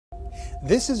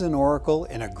This is an oracle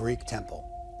in a Greek temple.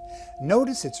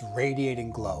 Notice its radiating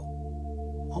glow.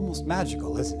 Almost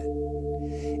magical, isn't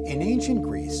it? In ancient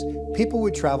Greece, people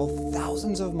would travel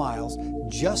thousands of miles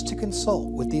just to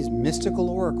consult with these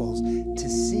mystical oracles to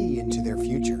see into their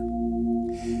future.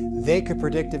 They could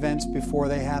predict events before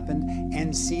they happened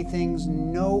and see things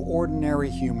no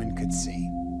ordinary human could see.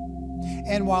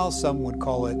 And while some would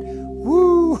call it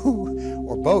woo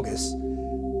or bogus,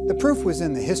 the proof was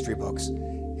in the history books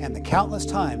and the countless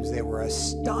times they were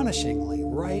astonishingly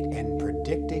right in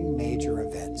predicting major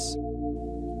events.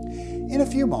 In a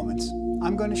few moments,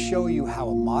 I'm going to show you how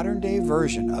a modern-day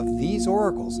version of these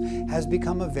oracles has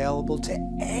become available to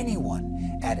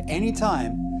anyone at any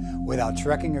time without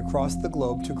trekking across the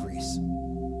globe to Greece.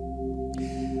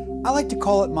 I like to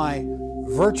call it my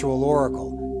virtual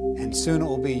oracle, and soon it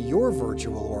will be your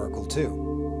virtual oracle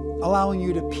too, allowing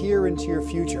you to peer into your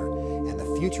future and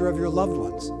the future of your loved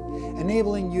ones,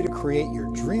 enabling you to create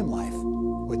your dream life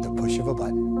with the push of a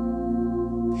button.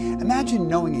 Imagine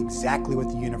knowing exactly what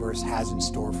the universe has in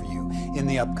store for you in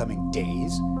the upcoming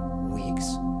days,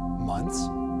 weeks, months,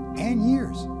 and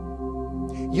years.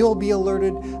 You'll be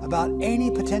alerted about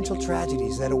any potential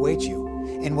tragedies that await you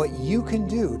and what you can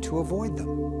do to avoid them.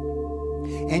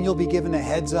 And you'll be given a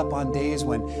heads up on days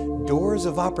when doors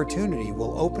of opportunity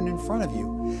will open in front of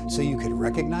you so you could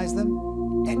recognize them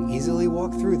and easily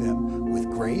walk through them with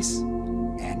grace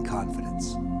and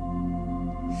confidence.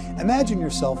 Imagine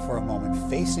yourself for a moment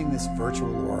facing this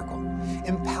virtual oracle,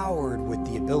 empowered with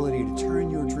the ability to turn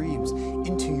your dreams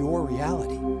into your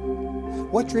reality.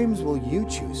 What dreams will you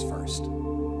choose first?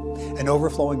 An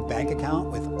overflowing bank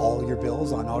account with all your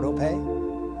bills on auto pay?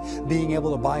 Being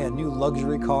able to buy a new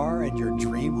luxury car and your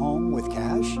dream home with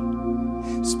cash?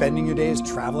 Spending your days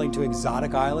traveling to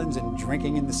exotic islands and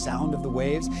drinking in the sound of the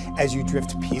waves as you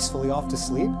drift peacefully off to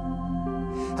sleep?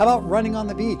 How about running on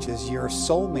the beach as your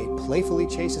soulmate playfully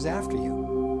chases after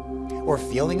you? Or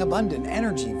feeling abundant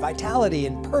energy, vitality,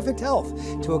 and perfect health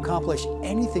to accomplish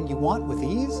anything you want with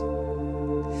ease?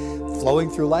 Flowing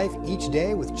through life each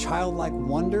day with childlike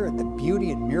wonder at the beauty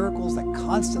and miracles that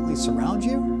constantly surround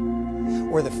you?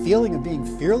 Or the feeling of being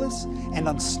fearless and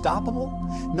unstoppable,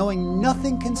 knowing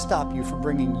nothing can stop you from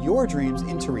bringing your dreams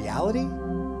into reality?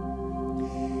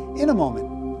 In a moment,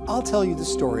 I'll tell you the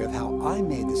story of how I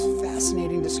made this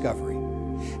fascinating discovery,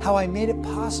 how I made it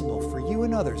possible for you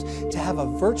and others to have a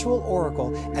virtual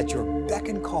oracle at your beck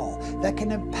and call that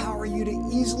can empower you to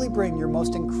easily bring your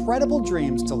most incredible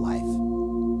dreams to life.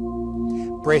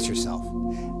 Brace yourself.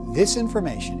 This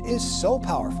information is so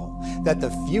powerful that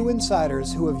the few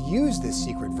insiders who have used this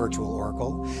secret virtual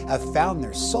oracle have found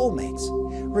their soulmates,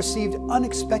 received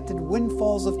unexpected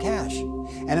windfalls of cash,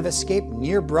 and have escaped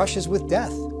near brushes with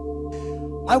death.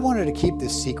 I wanted to keep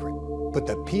this secret, but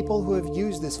the people who have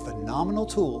used this phenomenal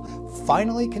tool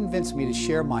finally convinced me to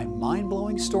share my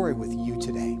mind-blowing story with you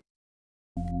today.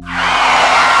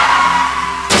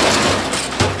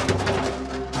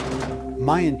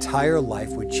 My entire life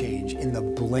would change in the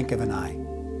blink of an eye.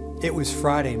 It was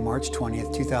Friday, March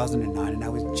 20th, 2009, and I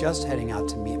was just heading out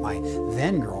to meet my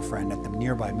then-girlfriend at the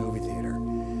nearby movie theater.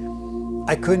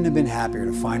 I couldn't have been happier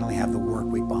to finally have the work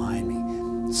week behind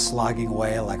me. Slogging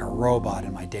away like a robot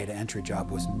in my data entry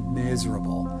job was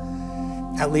miserable.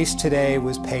 At least today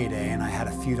was payday and I had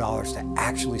a few dollars to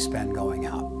actually spend going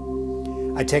out.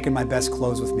 I'd taken my best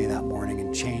clothes with me that morning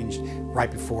and changed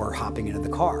right before hopping into the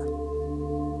car.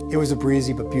 It was a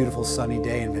breezy but beautiful sunny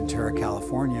day in Ventura,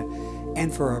 California,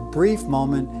 and for a brief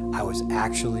moment I was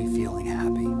actually feeling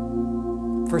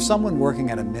happy. For someone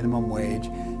working at a minimum wage,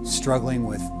 struggling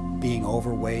with being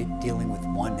overweight, dealing with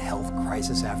one health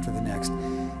crisis after the next,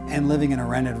 and living in a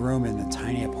rented room in a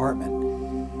tiny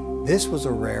apartment, this was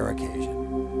a rare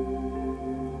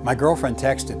occasion. My girlfriend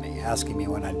texted me, asking me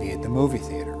when I'd be at the movie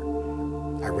theater.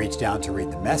 I reached down to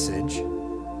read the message,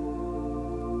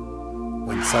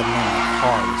 when suddenly my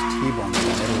car was T-boned in the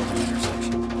middle of an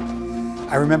intersection.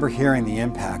 I remember hearing the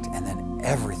impact, and then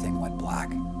everything went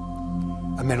black.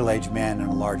 A middle-aged man in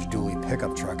a large dually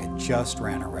pickup truck had just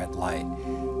ran a red light,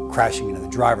 crashing into the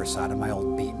driver's side of my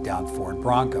old beaten-down Ford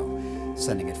Bronco,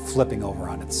 sending it flipping over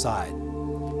on its side.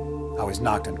 I was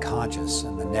knocked unconscious,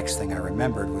 and the next thing I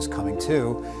remembered was coming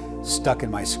to, stuck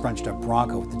in my scrunched-up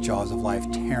Bronco with the jaws of life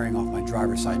tearing off my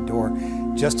driver's side door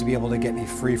just to be able to get me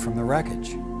free from the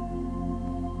wreckage.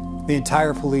 The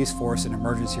entire police force and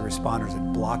emergency responders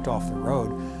had blocked off the road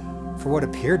for what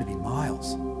appeared to be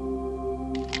miles.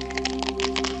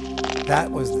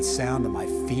 That was the sound of my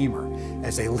femur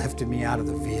as they lifted me out of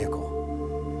the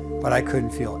vehicle. But I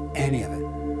couldn't feel any of it.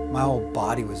 My whole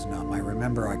body was numb. I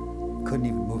remember I couldn't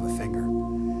even move a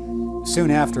finger.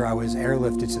 Soon after, I was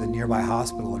airlifted to the nearby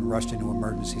hospital and rushed into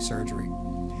emergency surgery.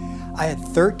 I had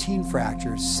 13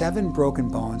 fractures, 7 broken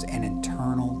bones, and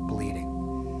internal bleeding.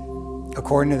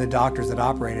 According to the doctors that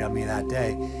operated on me that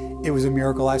day, it was a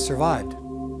miracle I survived.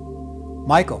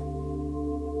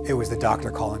 Michael, it was the doctor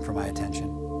calling for my attention.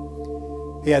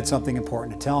 He had something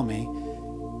important to tell me,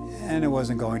 and it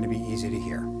wasn't going to be easy to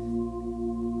hear.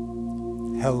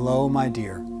 Hello, my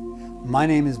dear. My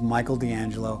name is Michael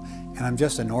D'Angelo, and I'm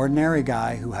just an ordinary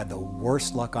guy who had the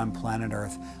worst luck on planet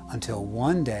Earth until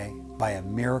one day, by a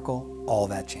miracle, all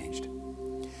that changed.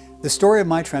 The story of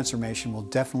my transformation will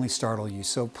definitely startle you,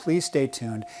 so please stay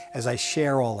tuned as I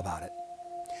share all about it.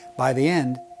 By the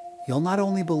end, you'll not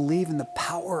only believe in the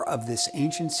power of this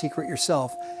ancient secret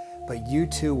yourself, but you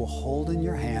too will hold in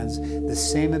your hands the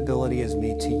same ability as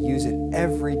me to use it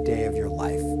every day of your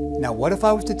life. Now, what if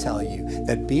I was to tell you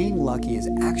that being lucky is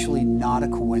actually not a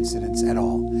coincidence at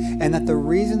all, and that the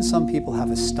reason some people have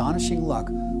astonishing luck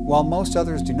while most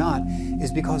others do not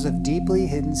is because of deeply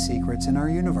hidden secrets in our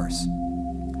universe?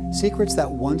 Secrets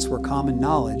that once were common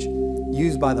knowledge,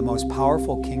 used by the most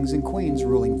powerful kings and queens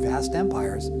ruling vast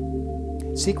empires.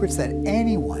 Secrets that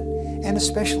anyone, and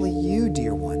especially you,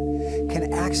 dear one,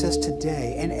 can access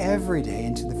today and every day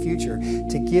into the future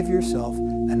to give yourself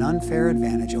an unfair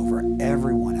advantage over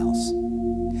everyone else.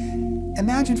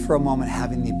 Imagine for a moment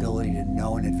having the ability to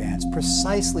know in advance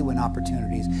precisely when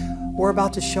opportunities were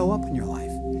about to show up in your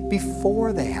life,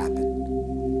 before they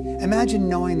happen. Imagine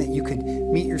knowing that you could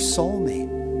meet your soulmate,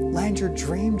 land your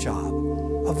dream job,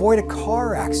 avoid a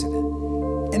car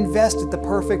accident, invest at the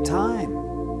perfect time.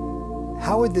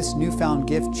 How would this newfound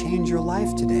gift change your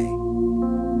life today?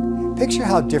 Picture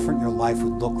how different your life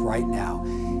would look right now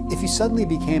if you suddenly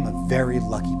became a very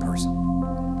lucky person.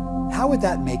 How would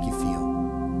that make you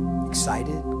feel?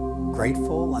 Excited?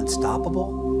 Grateful?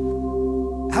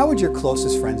 Unstoppable? How would your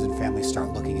closest friends and family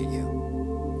start looking at you?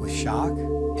 With shock?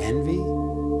 Envy?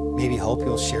 Maybe hope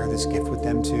you'll share this gift with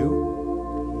them too?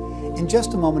 In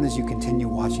just a moment, as you continue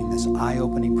watching this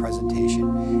eye-opening presentation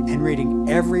and reading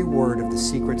every word of the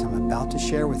secrets I'm about to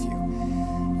share with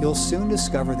you, you'll soon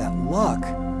discover that luck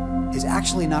is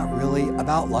actually not really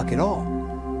about luck at all,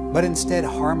 but instead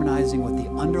harmonizing with the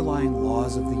underlying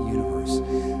laws of the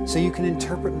universe, so you can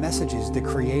interpret messages the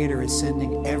Creator is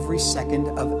sending every second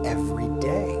of every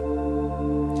day.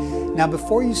 Now,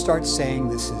 before you start saying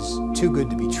this is too good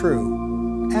to be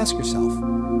true, ask yourself,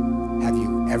 have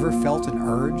you ever felt an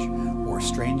urge or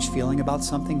strange feeling about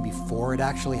something before it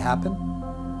actually happened?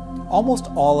 Almost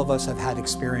all of us have had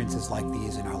experiences like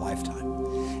these in our lifetime,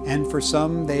 and for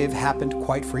some they've happened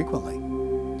quite frequently.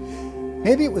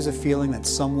 Maybe it was a feeling that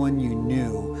someone you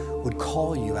knew would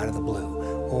call you out of the blue,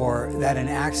 or that an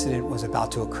accident was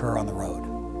about to occur on the road.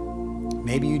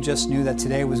 Maybe you just knew that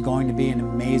today was going to be an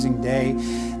amazing day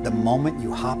the moment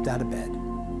you hopped out of bed.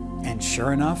 And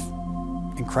sure enough,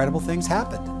 incredible things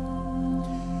happened.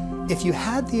 If you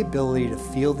had the ability to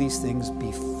feel these things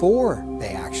before they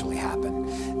actually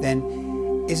happen, then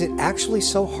is it actually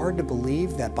so hard to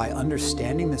believe that by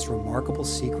understanding this remarkable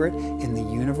secret in the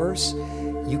universe,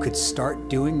 you could start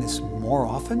doing this more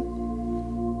often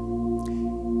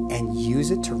and use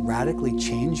it to radically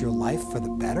change your life for the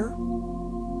better?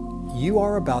 You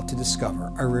are about to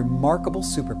discover a remarkable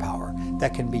superpower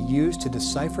that can be used to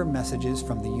decipher messages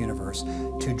from the universe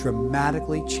to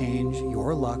dramatically change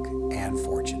your luck and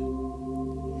fortune.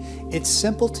 It's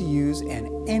simple to use and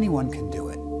anyone can do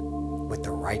it with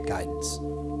the right guidance.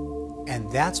 And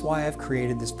that's why I've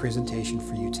created this presentation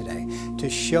for you today, to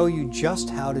show you just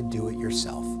how to do it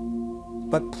yourself.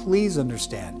 But please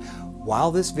understand,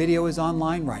 while this video is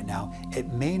online right now,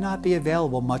 it may not be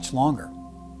available much longer.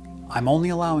 I'm only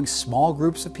allowing small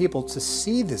groups of people to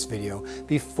see this video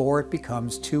before it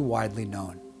becomes too widely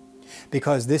known,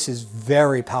 because this is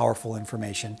very powerful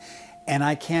information, and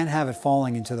I can't have it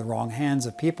falling into the wrong hands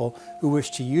of people who wish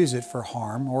to use it for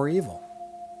harm or evil.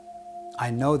 I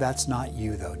know that's not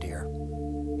you though, dear,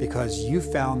 because you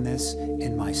found this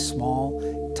in my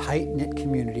small, tight-knit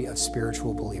community of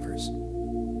spiritual believers.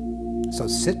 So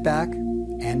sit back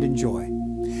and enjoy,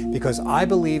 because I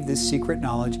believe this secret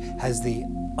knowledge has the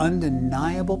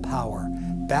undeniable power,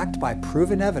 backed by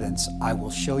proven evidence I will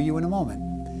show you in a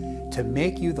moment, to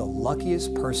make you the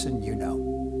luckiest person you know.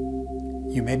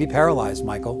 You may be paralyzed,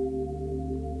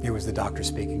 Michael. It was the doctor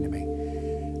speaking to me.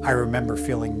 I remember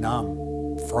feeling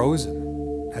numb, frozen,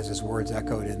 as his words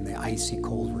echoed in the icy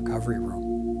cold recovery room.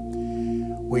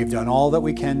 We've done all that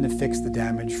we can to fix the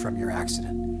damage from your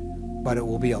accident, but it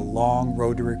will be a long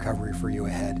road to recovery for you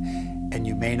ahead, and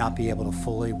you may not be able to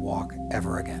fully walk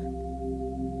ever again.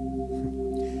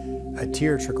 A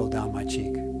tear trickled down my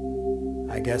cheek.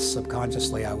 I guess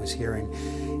subconsciously I was hearing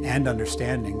and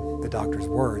understanding the doctor's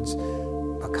words,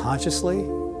 but consciously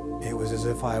it was as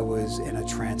if I was in a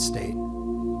trance state,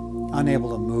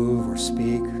 unable to move or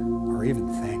speak or even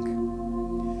think.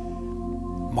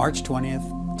 March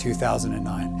 20th,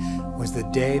 2009 was the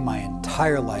day my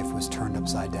entire life was turned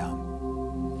upside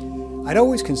down. I'd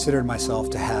always considered myself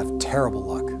to have terrible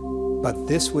luck, but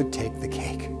this would take the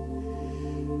cake.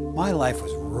 My life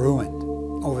was ruined.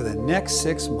 Over the next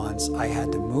 6 months, I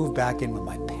had to move back in with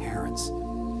my parents,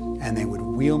 and they would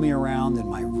wheel me around in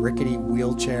my rickety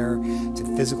wheelchair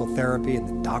to physical therapy and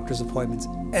the doctor's appointments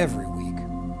every week.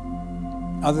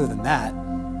 Other than that,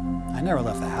 I never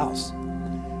left the house.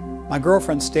 My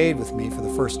girlfriend stayed with me for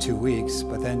the first 2 weeks,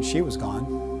 but then she was gone,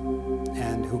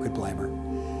 and who could blame her?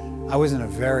 I was in a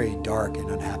very dark and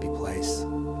unhappy place.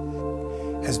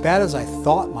 As bad as I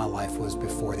thought my life was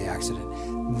before the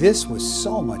accident, this was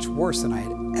so much worse than I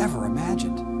had ever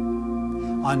imagined.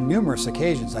 On numerous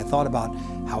occasions, I thought about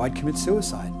how I'd commit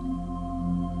suicide.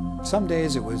 Some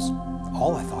days it was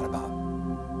all I thought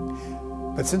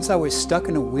about. But since I was stuck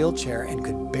in a wheelchair and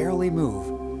could barely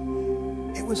move,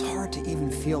 it was hard to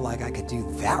even feel like I could do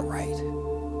that right.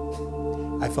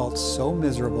 I felt so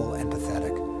miserable and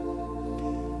pathetic.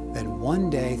 Then one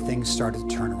day things started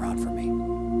to turn around for me.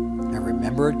 I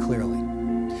remember it clearly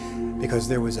because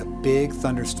there was a big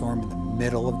thunderstorm in the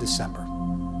middle of December.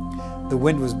 The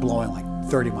wind was blowing like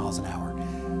 30 miles an hour.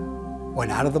 When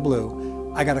out of the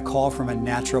blue, I got a call from a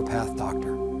naturopath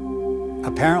doctor.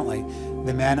 Apparently,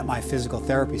 the man at my physical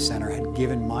therapy center had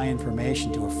given my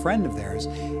information to a friend of theirs,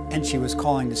 and she was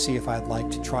calling to see if I'd like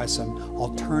to try some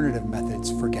alternative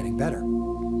methods for getting better.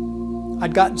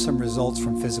 I'd gotten some results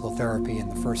from physical therapy in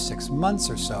the first 6 months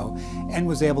or so and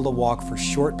was able to walk for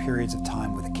short periods of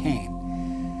time with a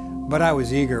cane. But I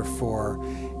was eager for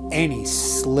any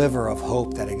sliver of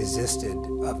hope that existed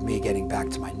of me getting back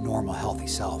to my normal, healthy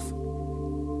self.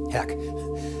 Heck,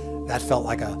 that felt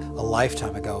like a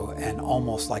lifetime ago and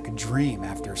almost like a dream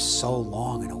after so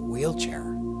long in a wheelchair.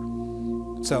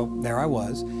 So there I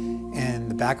was, in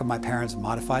the back of my parents'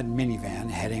 modified minivan,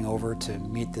 heading over to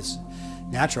meet this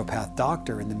naturopath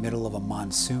doctor in the middle of a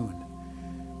monsoon.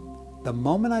 The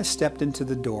moment I stepped into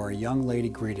the door, a young lady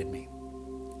greeted me.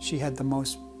 She had the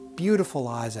most beautiful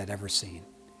eyes I'd ever seen,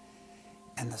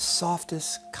 and the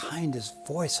softest, kindest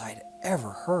voice I'd ever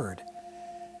heard.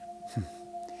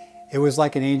 It was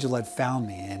like an angel had found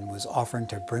me and was offering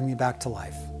to bring me back to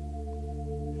life.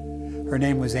 Her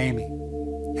name was Amy,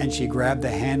 and she grabbed the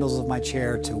handles of my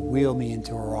chair to wheel me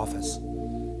into her office.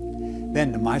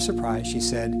 Then, to my surprise, she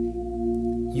said,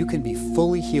 "You can be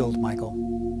fully healed, Michael.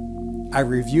 I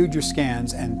reviewed your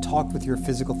scans and talked with your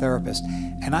physical therapist,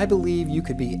 and I believe you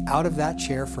could be out of that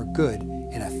chair for good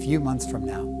in a few months from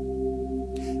now.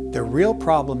 The real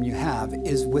problem you have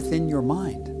is within your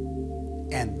mind,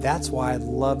 and that's why I'd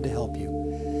love to help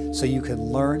you, so you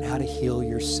can learn how to heal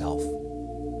yourself."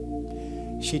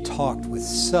 She talked with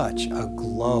such a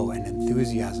glow and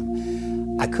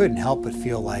enthusiasm, I couldn't help but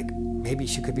feel like maybe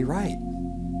she could be right.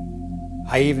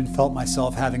 I even felt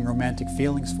myself having romantic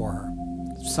feelings for her,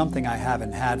 something I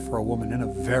haven't had for a woman in a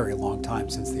very long time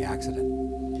since the accident.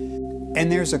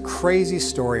 And there's a crazy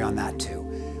story on that too,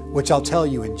 which I'll tell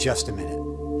you in just a minute.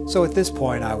 So at this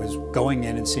point, I was going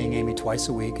in and seeing Amy twice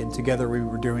a week, and together we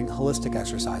were doing holistic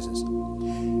exercises.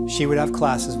 She would have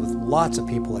classes with lots of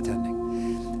people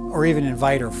attending, or even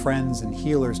invite her friends and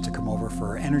healers to come over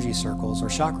for energy circles or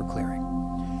chakra clearing.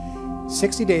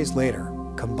 60 days later,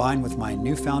 combined with my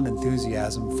newfound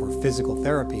enthusiasm for physical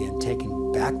therapy and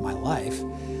taking back my life,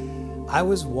 I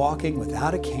was walking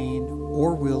without a cane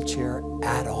or wheelchair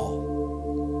at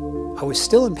all. I was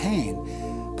still in pain,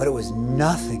 but it was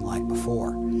nothing like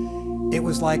before. It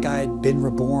was like I'd been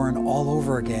reborn all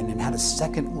over again and had a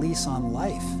second lease on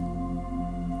life.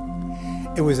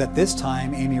 It was at this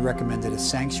time Amy recommended a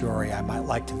sanctuary I might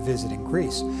like to visit in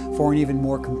Greece for an even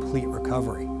more complete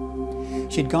recovery.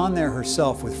 She'd gone there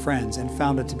herself with friends and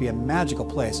found it to be a magical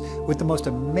place with the most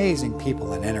amazing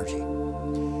people and energy.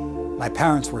 My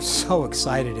parents were so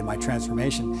excited in my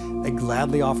transformation, they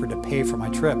gladly offered to pay for my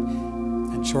trip.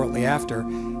 And shortly after,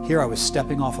 here I was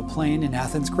stepping off a plane in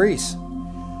Athens, Greece.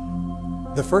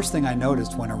 The first thing I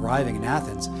noticed when arriving in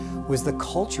Athens was the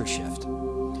culture shift.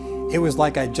 It was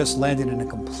like I'd just landed in a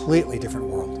completely different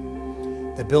world.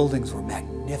 The buildings were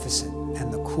magnificent,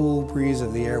 and the cool breeze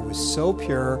of the air was so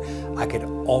pure I could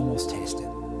almost taste it.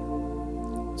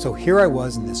 So here I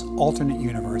was in this alternate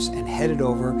universe and headed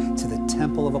over to the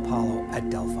Temple of Apollo at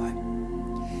Delphi.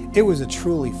 It was a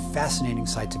truly fascinating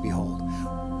sight to behold.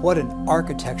 What an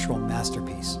architectural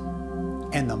masterpiece.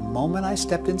 And the moment I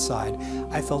stepped inside,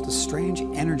 I felt a strange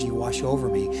energy wash over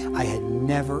me I had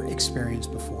never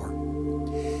experienced before.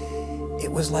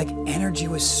 It was like energy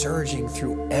was surging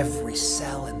through every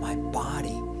cell in my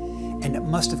body. And it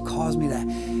must have caused me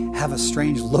to have a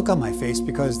strange look on my face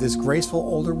because this graceful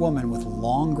older woman with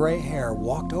long gray hair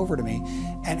walked over to me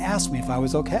and asked me if I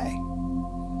was okay.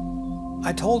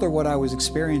 I told her what I was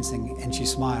experiencing and she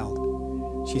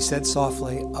smiled. She said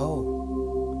softly,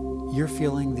 "Oh, you're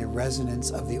feeling the resonance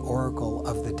of the oracle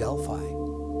of the Delphi.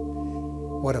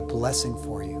 What a blessing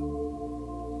for you."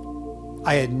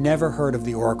 I had never heard of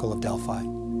the oracle of Delphi.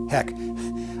 Heck,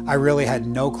 I really had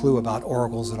no clue about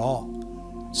oracles at all.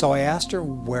 So I asked her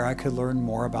where I could learn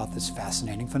more about this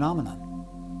fascinating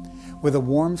phenomenon. With a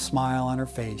warm smile on her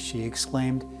face, she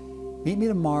exclaimed, "Meet me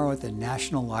tomorrow at the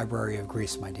National Library of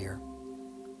Greece, my dear.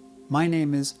 My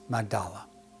name is Magdala,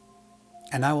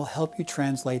 and I will help you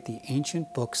translate the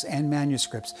ancient books and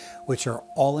manuscripts, which are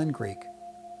all in Greek."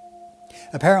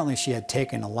 Apparently, she had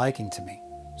taken a liking to me,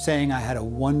 saying I had a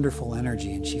wonderful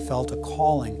energy and she felt a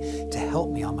calling to help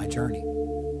me on my journey.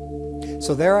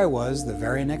 So there I was the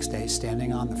very next day,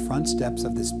 standing on the front steps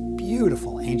of this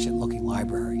beautiful ancient-looking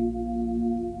library.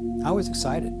 I was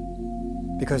excited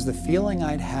because the feeling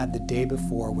I'd had the day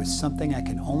before was something I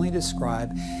can only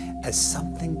describe as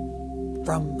something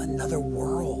from another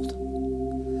world.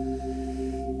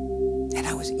 And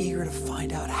I was eager to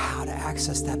find out how to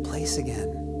access that place again.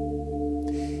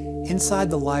 Inside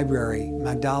the library,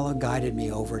 Magdala guided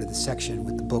me over to the section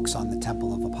with the books on the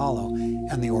Temple of Apollo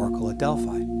and the Oracle at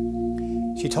Delphi.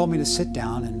 She told me to sit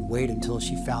down and wait until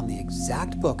she found the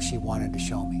exact book she wanted to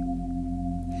show me.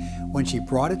 When she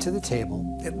brought it to the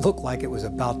table, it looked like it was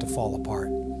about to fall apart.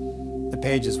 The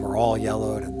pages were all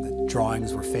yellowed and the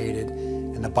drawings were faded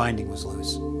and the binding was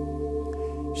loose.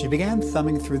 She began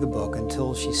thumbing through the book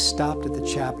until she stopped at the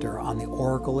chapter on the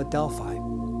Oracle at Delphi.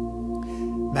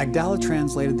 Magdala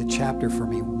translated the chapter for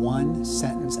me one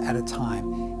sentence at a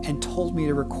time and told me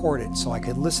to record it so I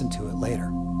could listen to it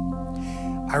later.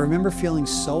 I remember feeling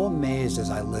so amazed as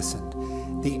I listened.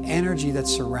 The energy that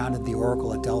surrounded the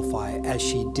Oracle at Delphi as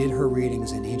she did her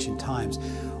readings in ancient times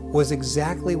was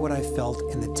exactly what I felt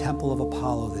in the Temple of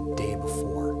Apollo the day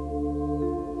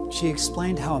before. She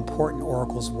explained how important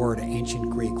oracles were to ancient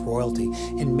Greek royalty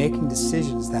in making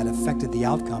decisions that affected the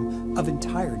outcome of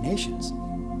entire nations,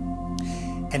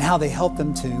 and how they helped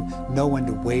them to know when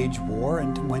to wage war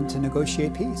and when to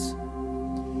negotiate peace,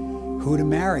 who to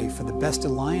marry for the best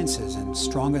alliances and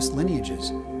strongest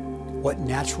lineages, what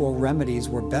natural remedies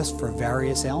were best for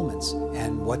various ailments,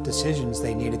 and what decisions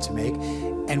they needed to make,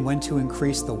 and when to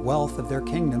increase the wealth of their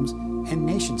kingdoms and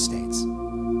nation-states.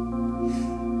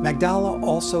 Magdala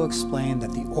also explained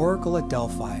that the Oracle at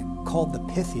Delphi, called the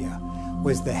Pythia,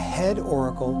 was the head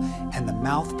oracle and the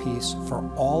mouthpiece for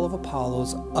all of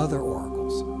Apollo's other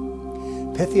oracles.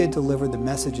 Pythia delivered the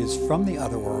messages from the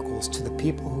other oracles to the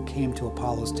people who came to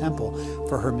Apollo's temple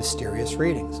for her mysterious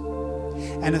readings.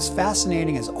 And as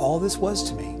fascinating as all this was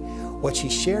to me, what she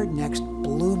shared next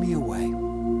blew me away.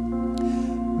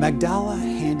 Magdala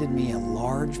handed me a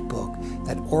large book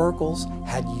that oracles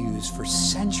had used for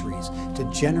centuries to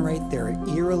generate their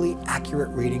eerily accurate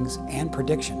readings and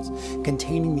predictions,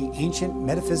 containing the ancient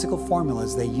metaphysical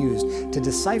formulas they used to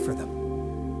decipher them.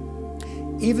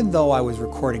 Even though I was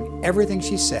recording everything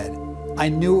she said, I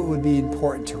knew it would be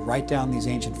important to write down these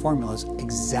ancient formulas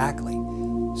exactly,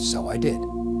 so I did.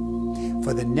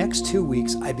 For the next 2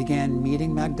 weeks, I began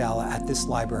meeting Magdala at this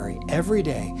library every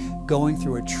day, going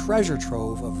through a treasure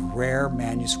trove of rare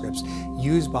manuscripts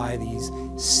used by these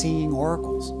seeing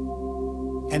oracles.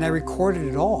 And I recorded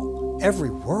it all,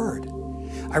 every word.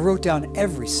 I wrote down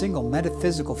every single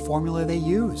metaphysical formula they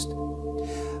used.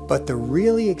 But the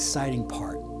really exciting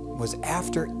part was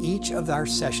after each of our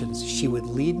sessions, she would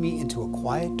lead me into a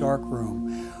quiet, dark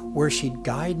room where she'd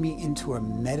guide me into a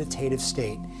meditative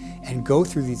state and go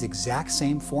through these exact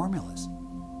same formulas.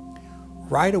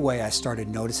 Right away, I started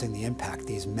noticing the impact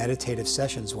these meditative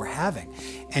sessions were having,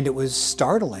 and it was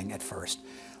startling at first,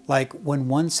 like when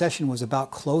one session was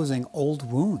about closing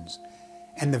old wounds,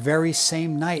 and the very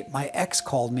same night my ex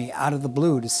called me out of the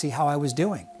blue to see how I was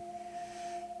doing.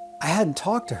 I hadn't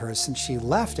talked to her since she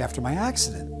left after my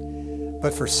accident,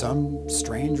 but for some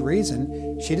strange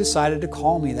reason, she decided to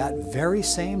call me that very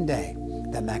same day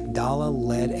that Magdala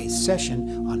led a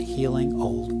session on healing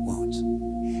old wounds.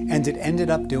 And it ended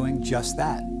up doing just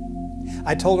that.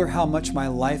 I told her how much my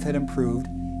life had improved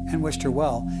and wished her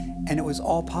well, and it was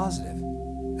all positive.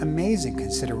 Amazing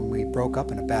considering we broke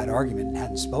up in a bad argument and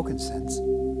hadn't spoken since.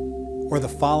 Or the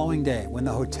following day, when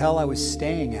the hotel I was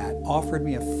staying at offered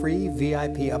me a free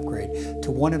VIP upgrade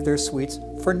to one of their suites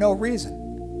for no reason.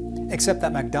 except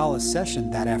that Magdala's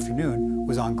session that afternoon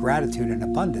was on gratitude and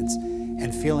abundance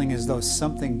and feeling as though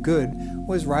something good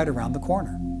was right around the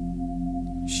corner.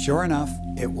 Sure enough,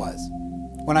 it was.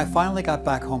 When I finally got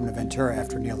back home to Ventura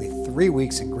after nearly 3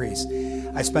 weeks in Greece,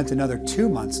 I spent another 2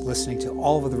 months listening to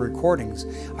all of the recordings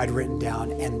I'd written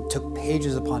down and took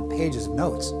pages upon pages of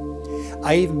notes.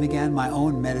 I even began my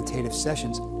own meditative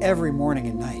sessions every morning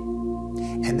and night.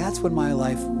 And that's when my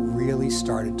life really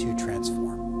started to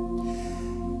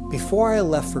transform. Before I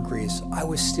left for Greece, I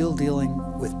was still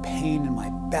dealing with pain in my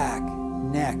back,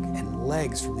 neck, and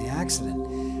legs from the accident.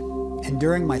 And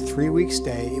during my 3-week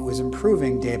stay, it was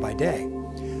improving day by day.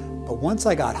 But once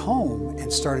I got home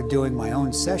and started doing my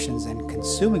own sessions and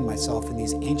consuming myself in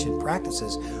these ancient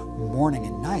practices morning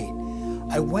and night,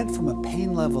 I went from a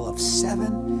pain level of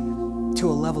 7 to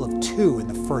a level of 2 in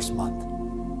the first month.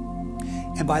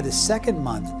 And by the second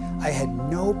month, I had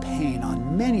no pain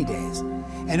on many days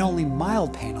and only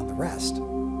mild pain on the rest.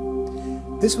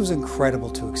 This was incredible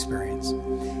to experience,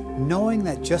 knowing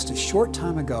that just a short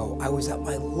time ago I was at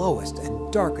my lowest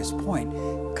and darkest point,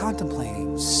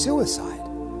 contemplating suicide.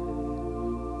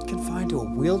 Confined to a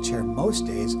wheelchair most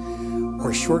days,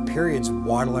 or short periods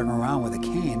waddling around with a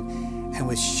cane and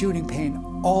with shooting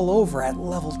pain all over at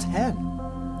level 10.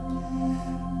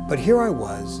 But here I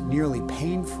was, nearly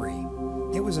pain-free.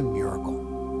 It was a miracle.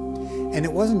 And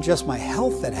it wasn't just my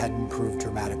health that had improved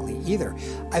dramatically either.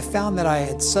 I found that I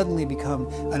had suddenly become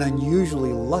an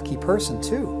unusually lucky person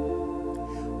too.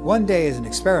 One day as an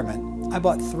experiment, I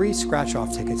bought 3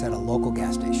 scratch-off tickets at a local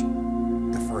gas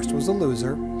station. The first was a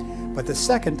loser, but the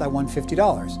second I won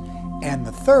 $50, and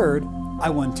the third I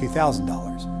won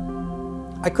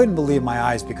 $2,000. I couldn't believe my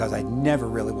eyes because I'd never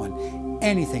really won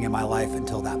anything in my life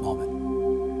until that moment.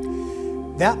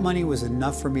 That money was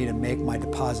enough for me to make my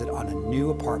deposit on a new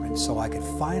apartment so I could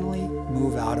finally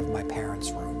move out of my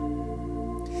parents'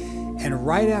 room. And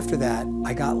right after that,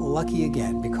 I got lucky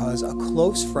again because a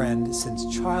close friend since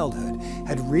childhood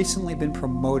had recently been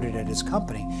promoted at his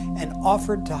company and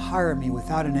offered to hire me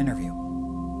without an interview.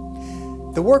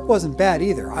 The work wasn't bad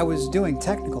either. I was doing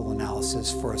technical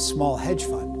analysis for a small hedge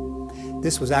fund.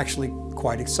 This was actually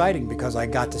quite exciting because I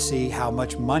got to see how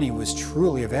much money was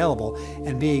truly available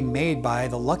and being made by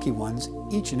the lucky ones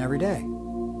each and every day.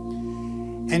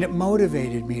 And it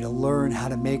motivated me to learn how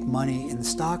to make money in the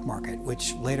stock market,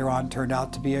 which later on turned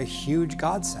out to be a huge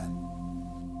godsend,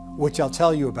 which I'll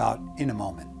tell you about in a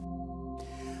moment.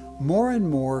 More and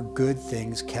more good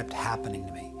things kept happening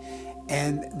to me.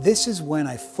 And this is when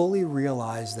I fully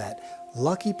realized that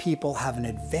lucky people have an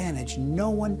advantage no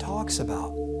one talks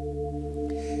about.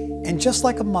 And just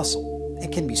like a muscle,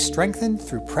 it can be strengthened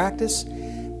through practice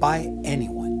by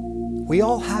anyone. We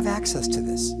all have access to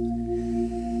this.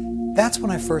 That's when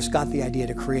I first got the idea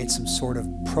to create some sort of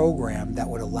program that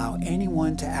would allow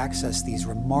anyone to access these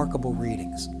remarkable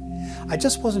readings. I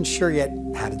just wasn't sure yet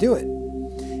how to do it.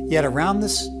 Yet around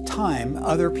this time,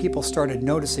 other people started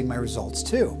noticing my results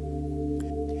too.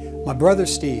 My brother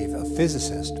Steve, a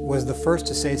physicist, was the first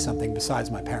to say something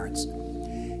besides my parents.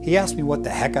 He asked me what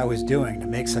the heck I was doing to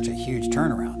make such a huge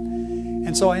turnaround,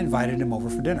 and so I invited him over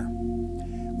for dinner.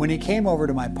 When he came over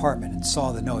to my apartment and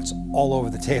saw the notes all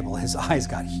over the table, his eyes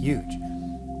got huge.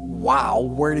 "Wow,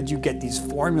 where did you get these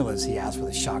formulas?" he asked with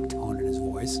a shocked tone in his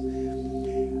voice.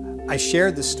 I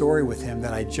shared the story with him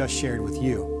that I just shared with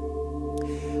you.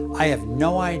 "I have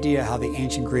no idea how the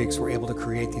ancient Greeks were able to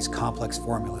create these complex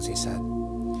formulas," he said.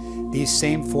 "These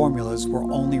same formulas were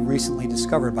only recently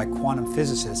discovered by quantum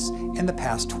physicists in the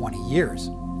past 20 years.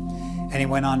 And he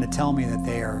went on to tell me that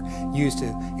they are used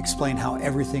to explain how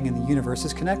everything in the universe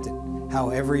is connected, how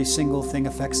every single thing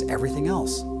affects everything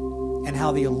else, and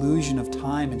how the illusion of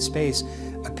time and space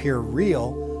appear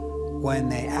real when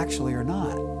they actually are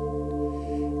not.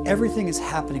 Everything is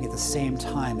happening at the same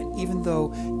time, and even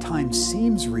though time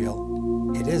seems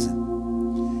real, it isn't.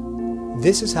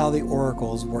 This is how the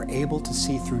oracles were able to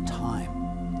see through time.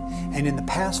 And in the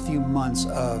past few months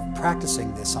of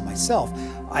practicing this on myself,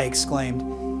 I exclaimed,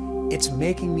 'It's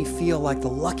making me feel like the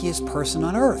luckiest person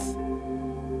on earth.'"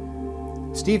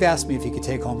 Steve asked me if he could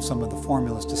take home some of the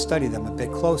formulas to study them a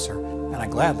bit closer, and I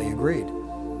gladly agreed.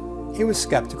 He was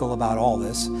skeptical about all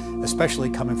this,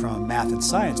 especially coming from a math and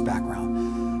science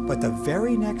background, but the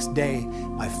very next day,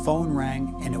 my phone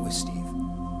rang and it was Steve.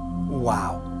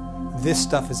 Wow. This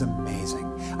stuff is amazing.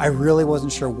 I really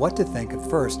wasn't sure what to think at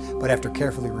first, but after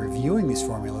carefully reviewing these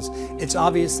formulas, it's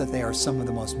obvious that they are some of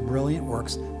the most brilliant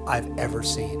works I've ever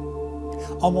seen.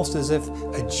 Almost as if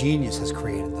a genius has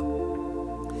created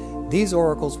them. These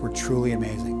oracles were truly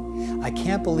amazing. I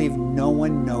can't believe no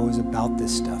one knows about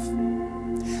this stuff.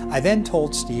 I then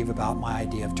told Steve about my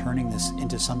idea of turning this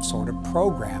into some sort of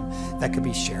program that could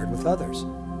be shared with others.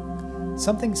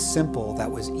 Something simple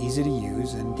that was easy to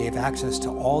use and gave access to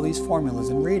all these formulas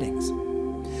and readings,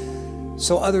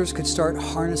 so others could start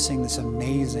harnessing this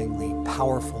amazingly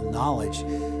powerful knowledge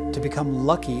to become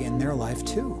lucky in their life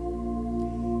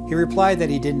too. He replied that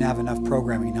he didn't have enough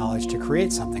programming knowledge to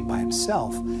create something by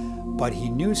himself, but he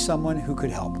knew someone who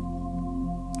could help,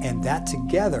 and that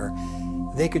together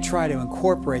they could try to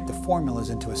incorporate the formulas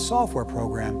into a software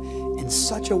program in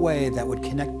such a way that would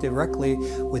connect directly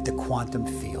with the quantum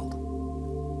field.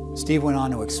 Steve went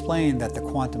on to explain that the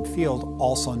quantum field,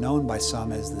 also known by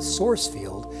some as the source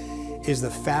field, is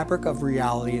the fabric of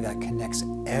reality that connects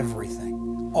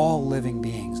everything, all living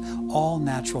beings, all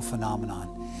natural phenomenon,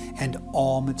 and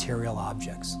all material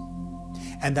objects.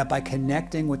 And that by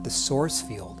connecting with the source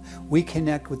field, we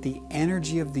connect with the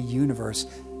energy of the universe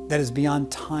that is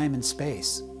beyond time and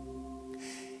space.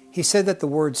 He said that the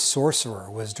word sorcerer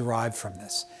was derived from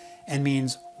this and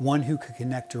means one who could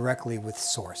connect directly with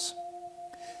Source.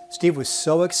 Steve was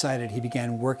so excited he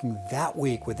began working that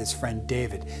week with his friend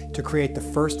David to create the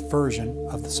first version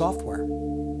of the software.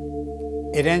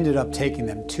 It ended up taking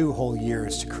them 2 whole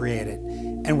years to create it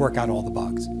and work out all the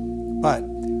bugs. But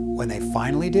when they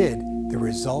finally did, the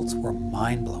results were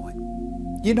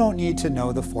mind-blowing. You don't need to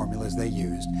know the formulas they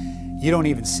used. You don't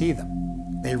even see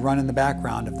them. They run in the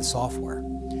background of the software.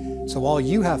 So all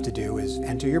you have to do is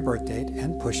enter your birth date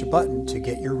and push a button to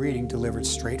get your reading delivered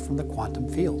straight from the quantum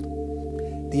field.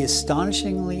 The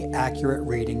astonishingly accurate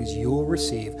readings you will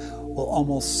receive will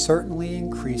almost certainly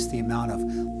increase the amount of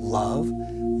love,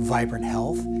 vibrant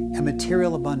health, and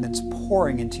material abundance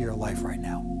pouring into your life right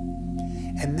now.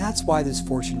 And that's why this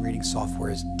fortune reading software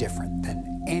is different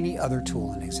than any other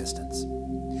tool in existence.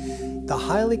 The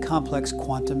highly complex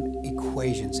quantum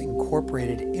equations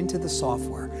incorporated into the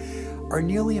software are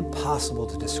nearly impossible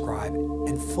to describe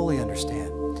and fully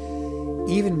understand.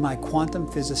 Even my quantum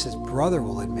physicist brother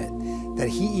will admit that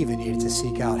he even needed to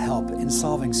seek out help in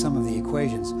solving some of the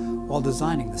equations while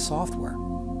designing the software.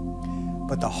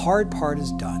 But the hard part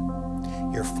is done.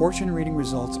 Your fortune reading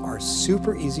results are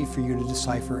super easy for you to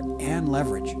decipher and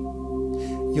leverage.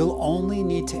 You'll only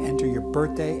need to enter your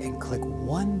birthday and click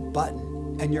one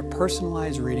button, and your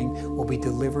personalized reading will be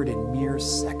delivered in mere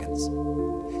seconds.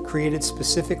 Created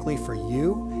specifically for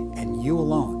you and you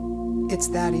alone. It's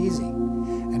that easy.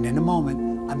 And in a moment,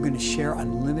 I'm going to share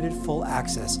unlimited full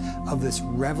access of this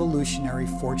revolutionary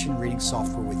fortune reading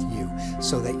software with you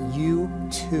so that you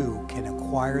too can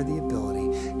acquire the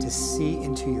ability to see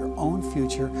into your own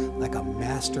future like a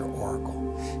master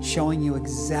oracle, showing you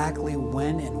exactly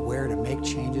when and where to make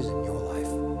changes in your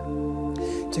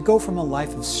life. To go from a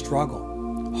life of struggle,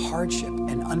 hardship,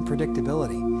 and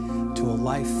unpredictability to a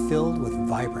life filled with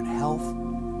vibrant health,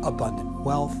 abundant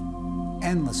wealth,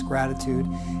 endless gratitude,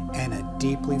 and a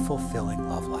deeply fulfilling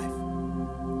love life,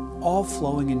 all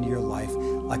flowing into your life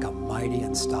like a mighty,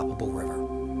 unstoppable river,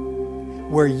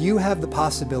 where you have the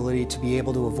possibility to be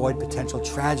able to avoid potential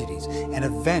tragedies and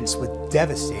events with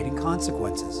devastating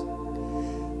consequences.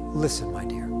 Listen, my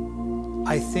dear,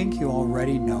 I think you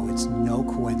already know it's no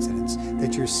coincidence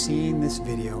that you're seeing this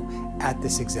video at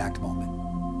this exact moment.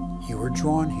 You were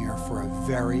drawn here for a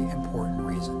very important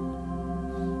reason.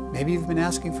 Maybe you've been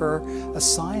asking for a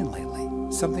sign lately,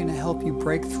 something to help you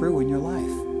break through in your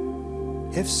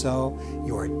life. If so,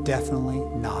 you are definitely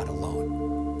not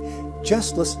alone.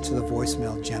 Just listen to the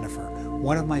voicemail Jennifer,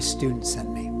 one of my students, sent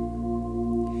me.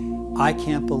 I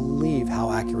can't believe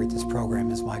how accurate this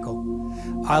program is, Michael.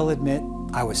 I'll admit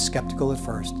I was skeptical at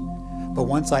first, but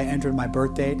once I entered my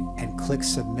birth date and clicked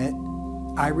submit,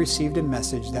 I received a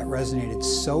message that resonated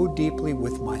so deeply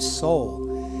with my soul.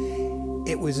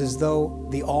 It was as though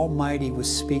the Almighty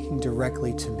was speaking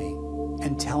directly to me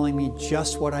and telling me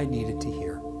just what I needed to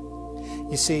hear.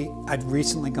 You see, I'd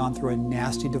recently gone through a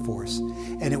nasty divorce,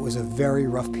 and it was a very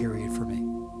rough period for me.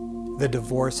 The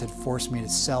divorce had forced me to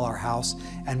sell our house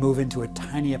and move into a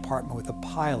tiny apartment with a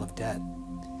pile of debt.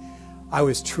 I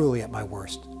was truly at my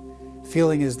worst,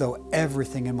 feeling as though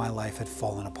everything in my life had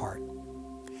fallen apart.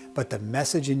 But the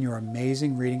message in your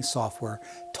amazing reading software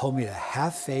told me to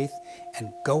have faith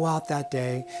and go out that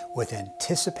day with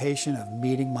anticipation of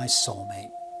meeting my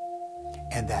soulmate,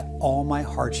 and that all my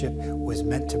hardship was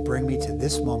meant to bring me to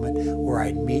this moment where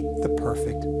I'd meet the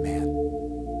perfect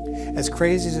man. As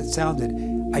crazy as it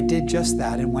sounded, I did just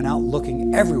that and went out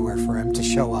looking everywhere for him to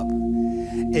show up.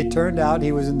 It turned out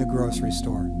he was in the grocery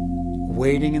store,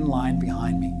 waiting in line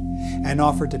behind me, and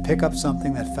offered to pick up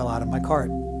something that fell out of my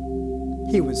cart.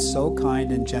 He was so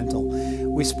kind and gentle.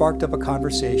 We sparked up a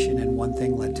conversation, and one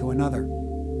thing led to another.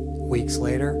 Weeks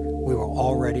later, we were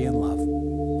already in love.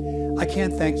 I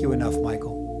can't thank you enough,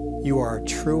 Michael. You are a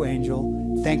true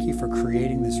angel. Thank you for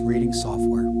creating this reading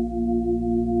software.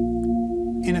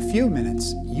 In a few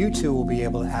minutes, you too will be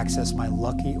able to access my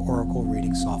Lucky Oracle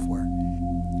reading software.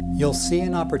 You'll see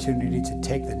an opportunity to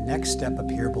take the next step up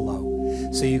here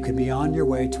below, so you can be on your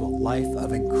way to a life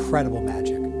of incredible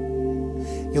magic.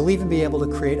 You'll even be able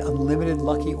to create unlimited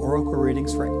Lucky Oracle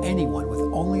readings for anyone with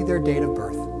only their date of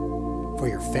birth. For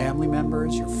your family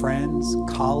members, your friends,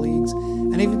 colleagues,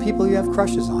 and even people you have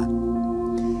crushes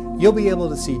on. You'll be able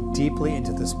to see deeply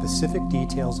into the specific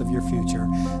details of your future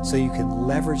so you can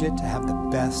leverage it to have the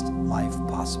best life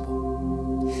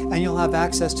possible. And you'll have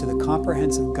access to the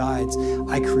comprehensive guides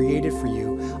I created for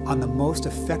you on the most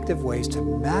effective ways to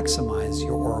maximize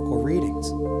your Oracle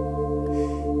readings.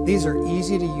 These are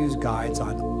easy to use guides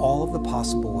on all of the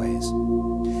possible ways.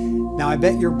 Now, I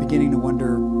bet you're beginning to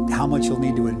wonder how much you'll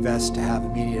need to invest to have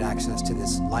immediate access to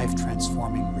this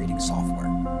life-transforming reading software.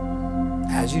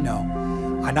 As you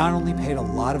know, I not only paid a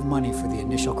lot of money for the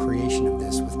initial creation of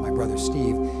this with my brother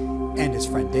Steve and his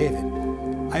friend David,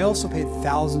 I also paid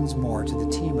thousands more to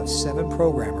the team of 7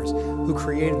 programmers who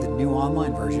created the new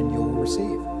online version you will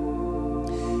receive.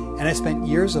 And I spent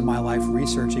years of my life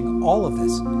researching all of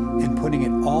this and putting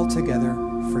it all together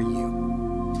for you,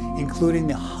 including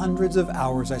the hundreds of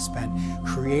hours I spent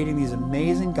creating these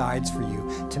amazing guides for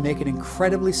you to make it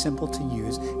incredibly simple to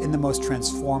use in the most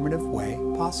transformative way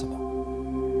possible.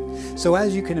 So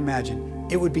as you can imagine,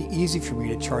 it would be easy for me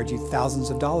to charge you thousands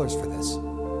of dollars for this.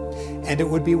 And it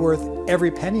would be worth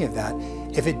every penny of that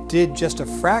if it did just a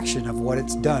fraction of what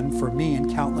it's done for me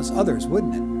and countless others,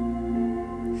 wouldn't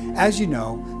it? As you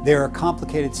know, there are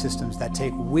complicated systems that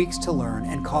take weeks to learn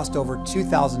and cost over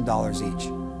 $2,000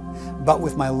 each. But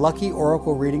with my Lucky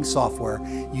Oracle reading software,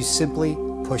 you simply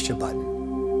push a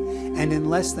button. And in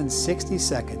less than 60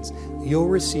 seconds, you'll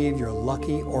receive your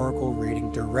Lucky Oracle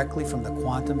reading directly from the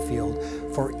quantum field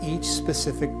for each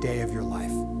specific day of your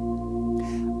life.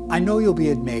 I know you'll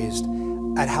be amazed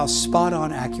at how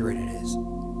spot-on accurate it is.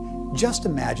 Just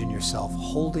imagine yourself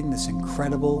holding this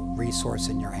incredible resource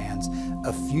in your hands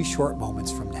a few short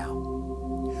moments from now.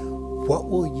 What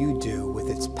will you do with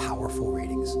its powerful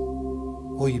readings?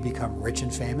 Will you become rich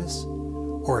and famous?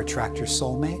 Or attract your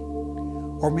soulmate?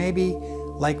 Or maybe,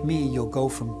 like me, you'll go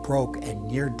from broke and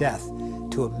near death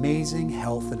to amazing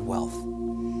health and wealth.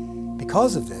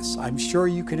 Because of this, I'm sure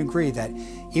you can agree that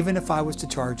even if I was to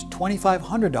charge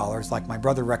 $2,500 like my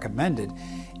brother recommended,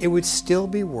 it would still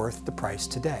be worth the price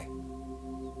today.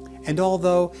 And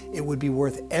although it would be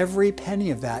worth every penny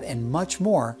of that and much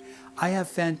more, I have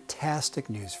fantastic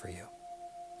news for you.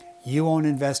 You won't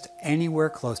invest anywhere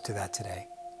close to that today.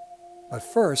 But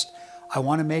first, I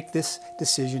want to make this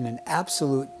decision an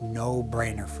absolute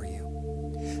no-brainer for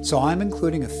you. So I'm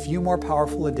including a few more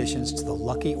powerful additions to the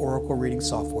Lucky Oracle reading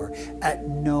software at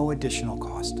no additional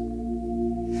cost.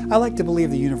 I like to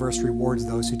believe the universe rewards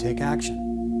those who take action.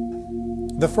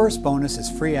 The first bonus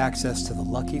is free access to the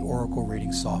Lucky Oracle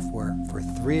reading software for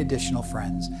 3 additional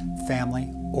friends,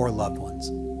 family, or loved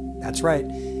ones. That's right,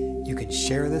 you can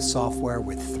share this software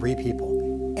with 3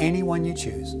 people, anyone you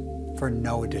choose, for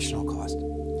no additional cost.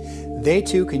 They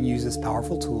too can use this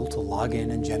powerful tool to log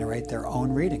in and generate their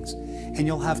own readings, and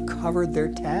you'll have covered their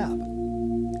tab.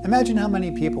 Imagine how many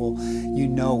people you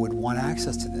know would want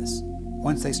access to this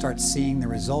once they start seeing the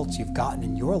results you've gotten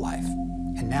in your life.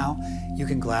 And now you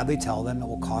can gladly tell them it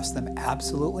will cost them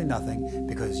absolutely nothing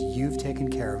because you've taken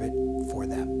care of it for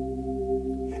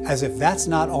them. As if that's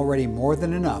not already more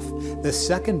than enough, the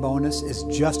second bonus is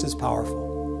just as powerful.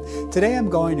 Today I'm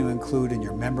going to include in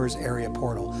your members area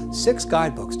portal 6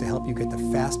 guidebooks to help you get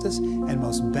the fastest and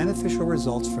most beneficial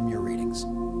results from your readings.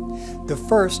 The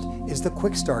first is the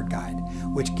Quick Start Guide,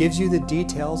 which gives you the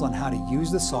details on how to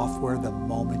use the software the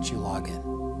moment you log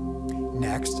in.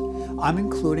 Next, I'm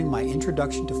including my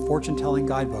Introduction to Fortune Telling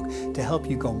Guidebook to help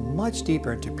you go much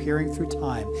deeper into peering through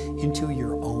time into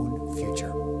your own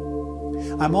future.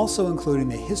 I'm also including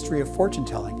the history of fortune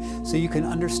telling so you can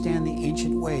understand the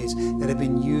ancient ways that have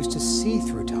been used to see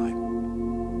through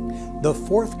time. The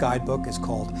fourth guidebook is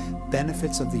called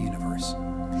Benefits of the Universe.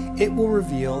 It will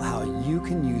reveal how you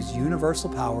can use universal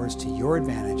powers to your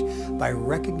advantage by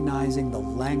recognizing the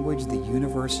language the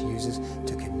universe uses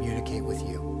to communicate with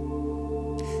you.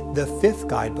 The fifth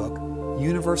guidebook,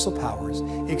 Universal Powers,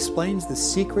 explains the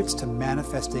secrets to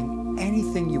manifesting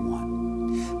anything you want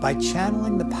by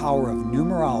channeling the power of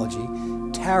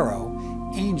numerology,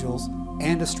 tarot, angels,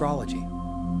 and astrology.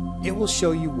 It will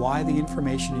show you why the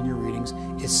information in your readings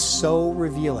is so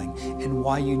revealing and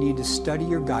why you need to study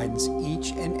your guidance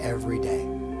each and every day.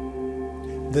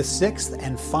 The sixth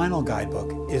and final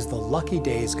guidebook is the Lucky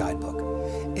Days Guidebook.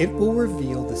 It will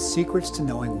reveal the secrets to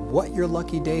knowing what your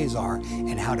lucky days are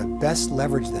and how to best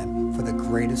leverage them for the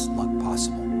greatest luck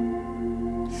possible.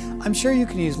 I'm sure you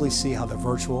can easily see how the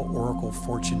virtual Oracle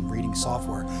fortune reading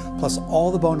software, plus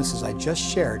all the bonuses I just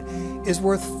shared, is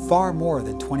worth far more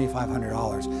than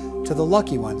 $2,500 to the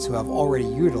lucky ones who have already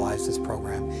utilized this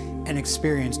program and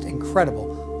experienced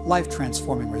incredible,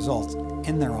 life-transforming results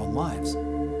in their own lives.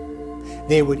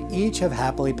 They would each have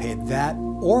happily paid that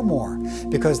or more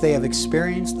because they have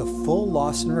experienced the full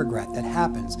loss and regret that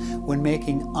happens when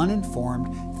making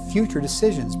uninformed future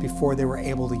decisions before they were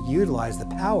able to utilize the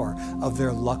power of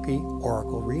their lucky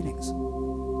Oracle readings.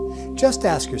 Just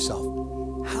ask yourself,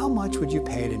 how much would you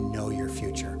pay to know your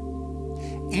future?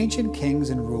 Ancient kings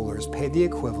and rulers paid the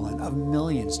equivalent of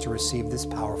millions to receive this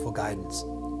powerful guidance.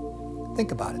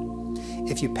 Think about it.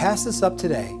 If you pass this up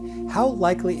today, how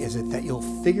likely is it that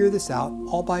you'll figure this out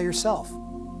all by yourself?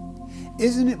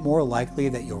 Isn't it more likely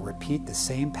that you'll repeat the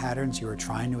same patterns you are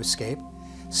trying to escape,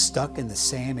 stuck in the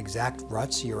same exact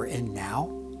ruts you are in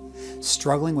now,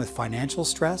 struggling with financial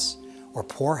stress or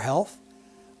poor health,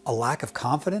 a lack of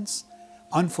confidence,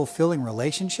 unfulfilling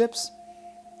relationships?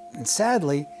 And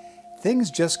sadly,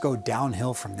 things just go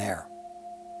downhill from there.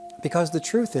 Because the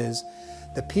truth is,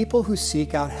 the people who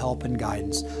seek out help and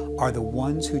guidance are the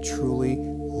ones who truly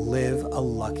live a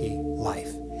lucky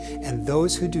life. And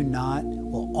those who do not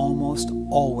will almost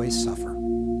always suffer.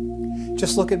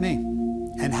 Just look at me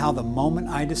and how the moment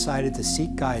I decided to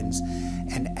seek guidance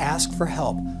and ask for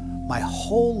help, my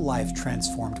whole life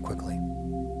transformed quickly.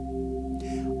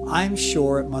 I'm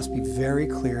sure it must be very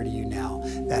clear to you now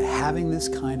that having this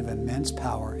kind of immense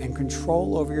power and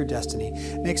control over your destiny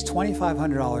makes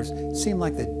 $2,500 seem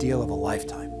like the deal of a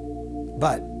lifetime.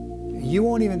 But you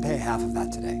won't even pay half of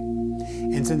that today.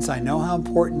 And since I know how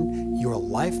important your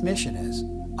life mission is,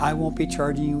 I won't be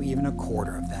charging you even a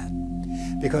quarter of that.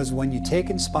 Because when you take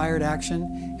inspired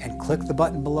action and click the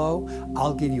button below,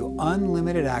 I'll give you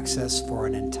unlimited access for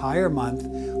an entire month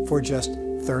for just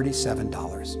 $37.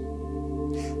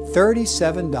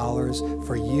 $37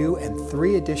 for you and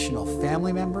 3 additional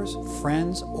family members,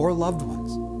 friends, or loved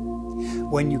ones.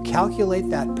 When you calculate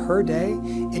that per day,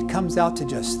 it comes out to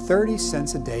just 30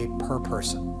 cents a day per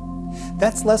person.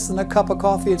 That's less than a cup of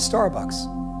coffee at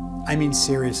Starbucks. I mean,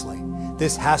 seriously,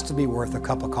 this has to be worth a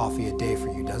cup of coffee a day for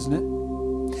you, doesn't it?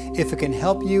 If it can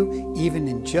help you even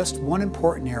in just one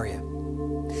important area.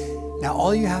 Now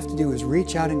all you have to do is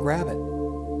reach out and grab it.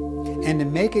 And to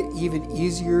make it even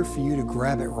easier for you to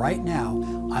grab it right now,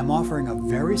 I'm offering a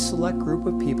very select group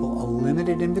of people a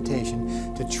limited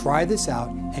invitation to try this out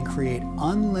and create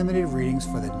unlimited readings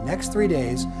for the next 3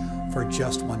 days for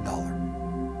just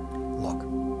 $1.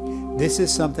 Look, this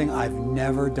is something I've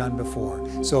never done before,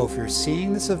 so if you're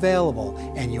seeing this available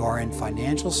and you are in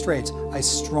financial straits, I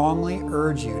strongly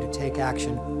urge you to take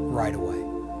action right away.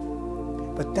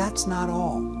 But that's not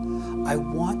all. I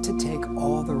want to take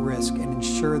all the risk and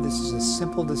ensure this is a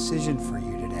simple decision for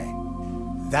you today.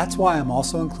 That's why I'm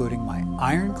also including my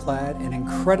ironclad and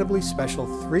incredibly special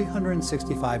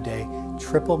 365-day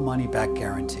triple money-back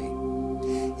guarantee.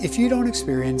 If you don't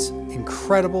experience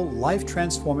incredible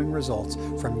life-transforming results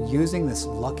from using this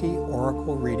lucky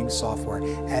Oracle reading software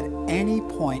at any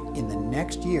point in the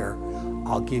next year,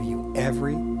 I'll give you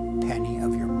every penny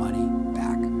of your money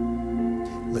back.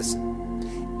 Listen.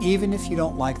 Even if you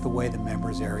don't like the way the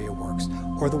members area works,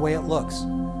 or the way it looks,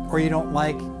 or you don't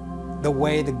like the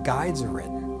way the guides are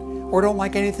written, or don't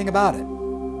like anything about it,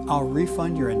 I'll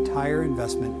refund your entire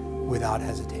investment without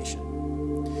hesitation.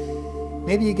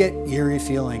 Maybe you get eerie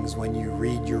feelings when you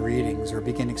read your readings or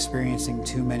begin experiencing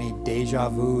too many deja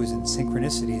vus and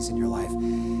synchronicities in your life,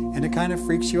 and it kind of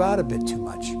freaks you out a bit too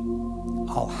much.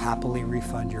 I'll happily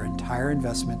refund your entire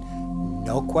investment,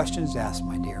 no questions asked,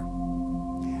 my dear.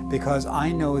 Because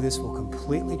I know this will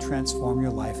completely transform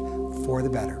your life for the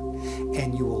better,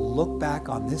 and you will look back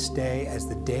on this day as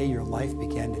the day your life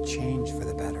began to change for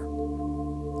the better.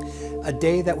 A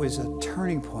day that was a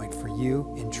turning point for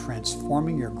you in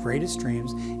transforming your greatest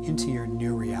dreams into your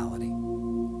new reality.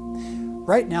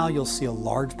 Right now you'll see a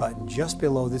large button just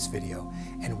below this video,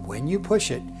 and when you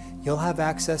push it, you'll have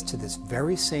access to this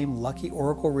very same lucky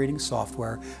Oracle reading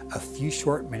software a few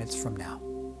short minutes from now.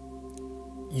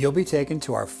 You'll be taken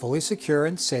to our fully secure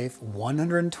and safe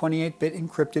 128-bit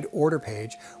encrypted order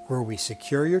page where we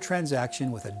secure your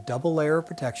transaction with a double layer of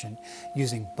protection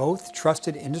using both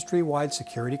trusted industry-wide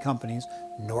security companies,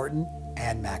 Norton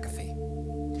and McAfee.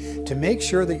 To make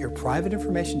sure that your private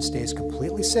information stays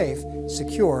completely safe,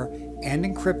 secure, and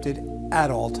encrypted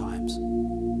at all times.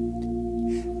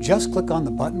 Just click on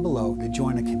the button below to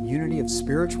join a community of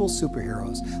spiritual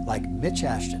superheroes like Mitch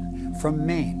Ashton from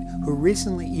Maine, who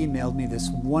recently emailed me this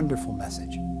wonderful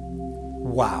message.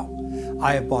 Wow,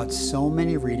 I have bought so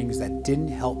many readings that didn't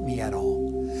help me at all.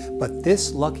 But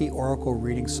this lucky oracle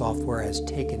reading software has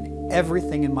taken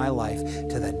everything in my life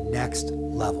to the next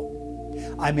level.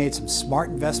 I made some smart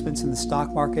investments in the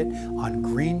stock market on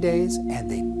green days and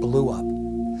they blew up.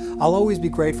 I'll always be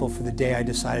grateful for the day I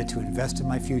decided to invest in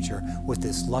my future with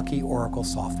this lucky oracle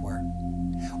software.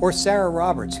 Or Sarah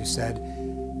Roberts, who said,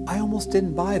 I almost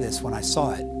didn't buy this when I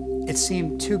saw it. It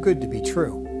seemed too good to be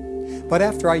true. But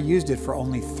after I used it for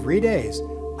only 3 days,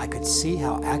 I could see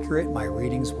how accurate my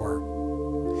readings were.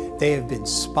 They have been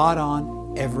spot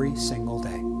on every single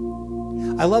day.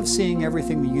 I love seeing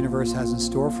everything the universe has in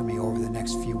store for me over the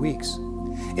next few weeks.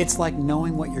 It's like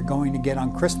knowing what you're going to get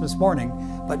on Christmas morning,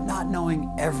 but not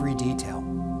knowing every detail.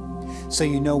 So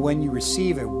you know when you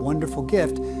receive a wonderful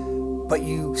gift, but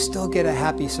you still get a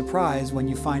happy surprise when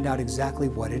you find out exactly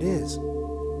what it is.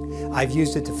 I've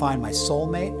used it to find my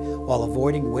soulmate while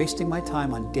avoiding wasting my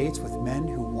time on dates with men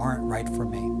who weren't right for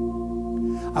me.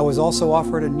 I was also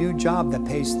offered a new job that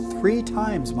pays 3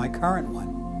 times my current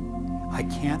one. I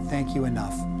can't thank you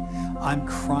enough. I'm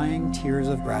crying tears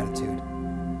of gratitude.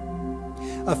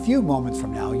 A few moments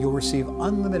from now, you'll receive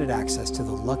unlimited access to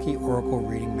the Lucky Oracle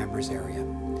Reading Members area,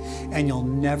 and you'll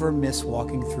never miss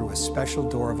walking through a special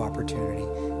door of opportunity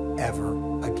ever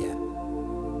again.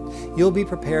 You'll be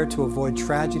prepared to avoid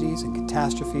tragedies and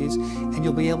catastrophes, and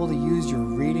you'll be able to use your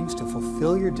readings to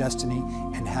fulfill your destiny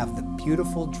and have the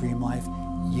beautiful dream life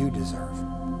you deserve.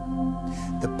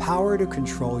 The power to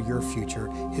control your future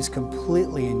is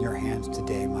completely in your hands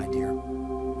today, my dear.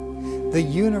 The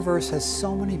universe has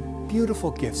so many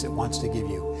beautiful gifts it wants to give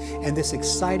you, and this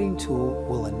exciting tool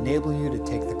will enable you to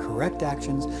take the correct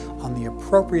actions on the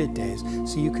appropriate days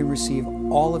so you can receive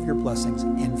all of your blessings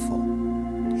in full.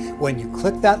 When you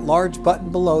click that large button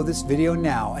below this video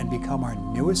now and become our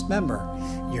newest member,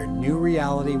 your new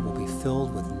reality will be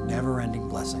filled with never-ending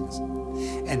blessings.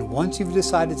 And once you've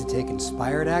decided to take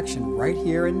inspired action right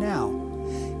here and now,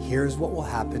 here's what will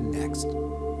happen next.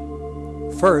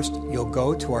 First, you'll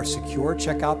go to our secure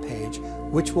checkout page,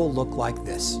 which will look like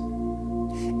this.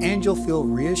 And you'll feel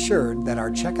reassured that our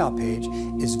checkout page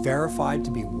is verified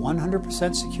to be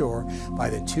 100% secure by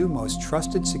the 2 most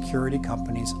trusted security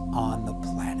companies on the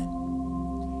planet.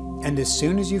 And as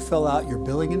soon as you fill out your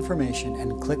billing information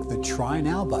and click the Try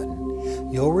Now button,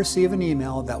 you'll receive an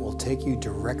email that will take you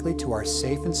directly to our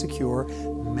safe and secure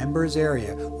members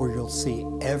area, where you'll see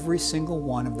every single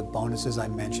one of the bonuses I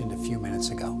mentioned a few minutes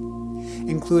ago,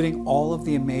 including all of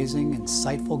the amazing,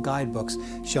 insightful guidebooks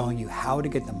showing you how to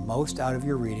get the most out of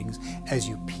your readings as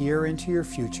you peer into your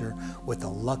future with the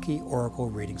Lucky Oracle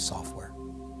Reading software.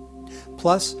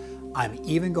 Plus, I'm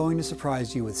even going to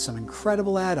surprise you with some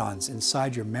incredible add-ons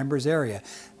inside your members area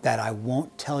that I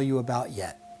won't tell you about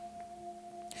yet.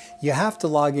 You have to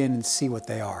log in and see what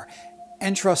they are.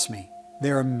 And trust me,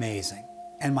 they're amazing.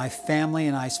 And my family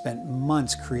and I spent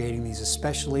months creating these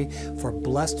especially for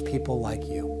blessed people like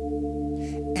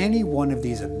you. Any one of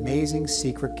these amazing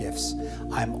secret gifts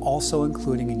I'm also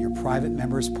including in your private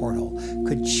members portal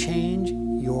could change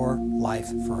your life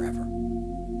forever.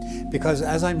 Because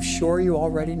as I'm sure you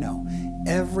already know,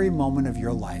 every moment of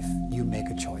your life you make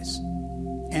a choice.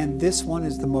 And this one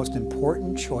is the most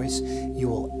important choice you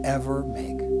will ever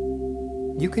make.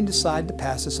 You can decide to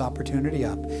pass this opportunity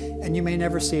up, and you may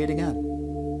never see it again.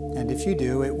 And if you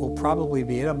do, it will probably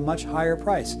be at a much higher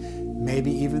price,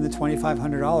 maybe even the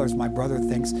 $2,500 my brother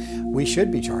thinks we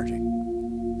should be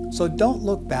charging. So don't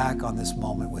look back on this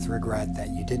moment with regret that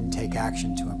you didn't take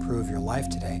action to improve your life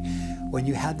today when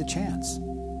you had the chance.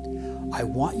 I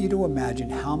want you to imagine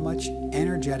how much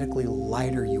energetically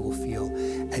lighter you will feel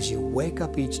as you wake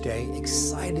up each day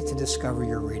excited to discover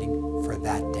your reading for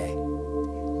that day,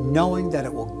 knowing that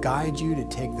it will guide you to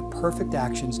take the perfect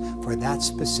actions for that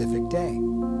specific day.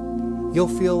 You'll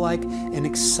feel like an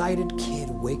excited kid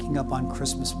waking up on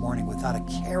Christmas morning without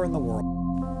a care in the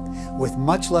world, with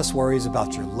much less worries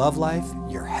about your love life,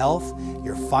 your health,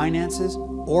 your finances,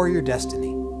 or your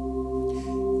destiny.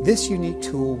 This unique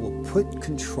tool will put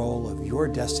control of your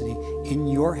destiny in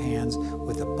your hands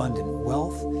with abundant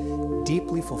wealth,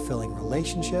 deeply fulfilling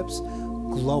relationships,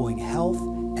 glowing health,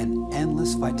 and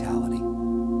endless vitality.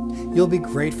 You'll be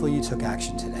grateful you took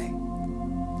action today.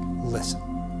 Listen,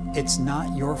 it's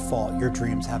not your fault your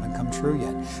dreams haven't come true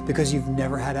yet, because you've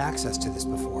never had access to this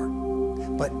before.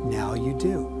 But now you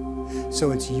do. So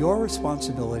it's your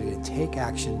responsibility to take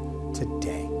action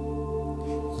today.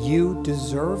 You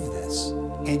deserve this,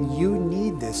 and you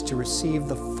need this to receive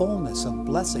the fullness of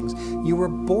blessings you were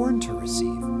born to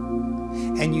receive.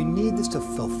 And you need this to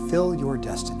fulfill your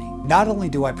destiny. Not only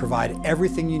do I provide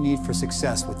everything you need for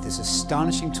success with this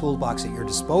astonishing toolbox at your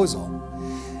disposal,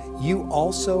 you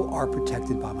also are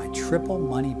protected by my triple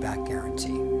money-back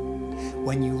guarantee.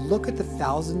 When you look at the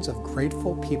thousands of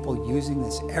grateful people using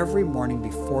this every morning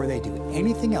before they do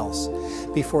anything else,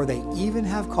 before they even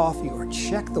have coffee or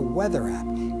check the weather app,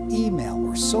 email,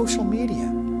 or social media,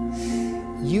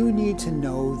 you need to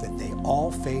know that they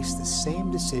all face the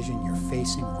same decision you're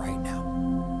facing right now.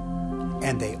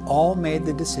 And they all made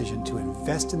the decision to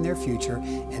invest in their future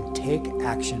and take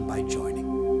action by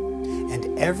joining.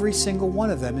 And every single one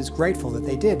of them is grateful that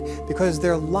they did, because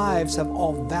their lives have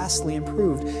all vastly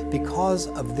improved because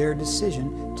of their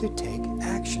decision to take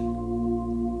action.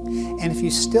 And if you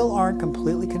still aren't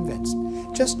completely convinced,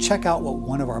 just check out what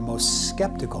one of our most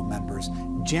skeptical members,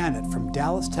 Janet from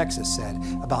Dallas, Texas, said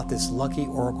about this lucky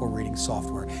oracle reading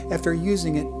software after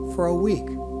using it for a week.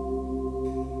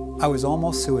 I was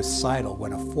almost suicidal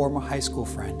when a former high school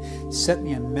friend sent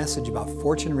me a message about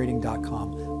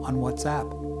fortunereading.com on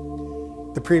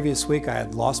WhatsApp. The previous week I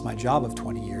had lost my job of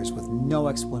 20 years with no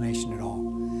explanation at all.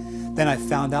 Then I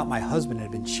found out my husband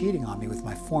had been cheating on me with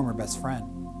my former best friend.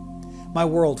 My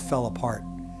world fell apart.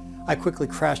 I quickly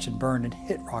crashed and burned and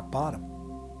hit rock bottom.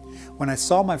 When I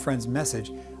saw my friend's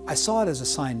message, I saw it as a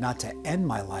sign not to end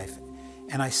my life,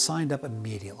 and I signed up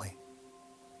immediately.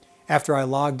 After I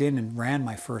logged in and ran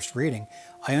my first reading,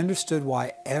 I understood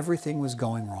why everything was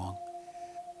going wrong.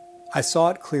 I saw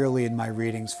it clearly in my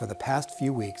readings for the past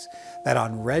few weeks that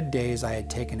on red days I had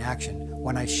taken action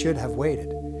when I should have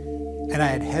waited, and I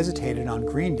had hesitated on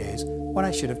green days when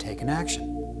I should have taken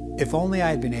action. If only I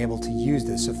had been able to use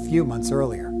this a few months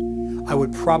earlier, I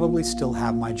would probably still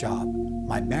have my job,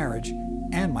 my marriage,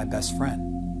 and my best friend.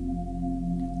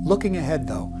 Looking ahead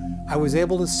though, I was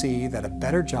able to see that a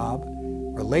better job,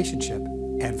 relationship,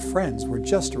 and friends were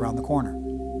just around the corner.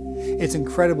 It's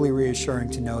incredibly reassuring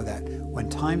to know that when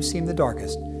times seem the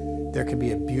darkest, there can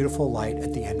be a beautiful light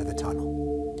at the end of the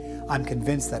tunnel. I'm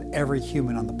convinced that every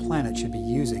human on the planet should be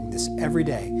using this every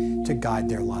day to guide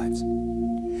their lives.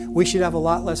 We should have a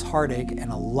lot less heartache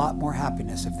and a lot more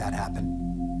happiness if that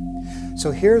happened.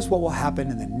 So here's what will happen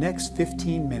in the next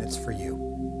 15 minutes for you.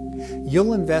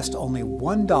 You'll invest only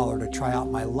 $1 to try out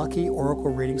my Lucky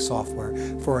Oracle Reading software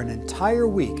for an entire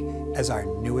week as our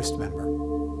newest member.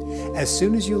 As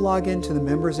soon as you log into the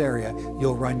members area,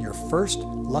 you'll run your first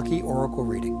Lucky Oracle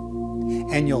reading,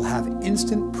 and you'll have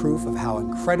instant proof of how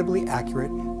incredibly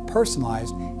accurate,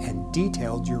 personalized, and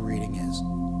detailed your reading is.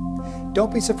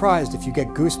 Don't be surprised if you get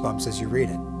goosebumps as you read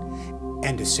it.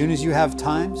 And as soon as you have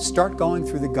time, start going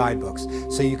through the guidebooks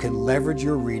so you can leverage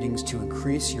your readings to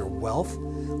increase your wealth,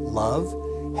 love,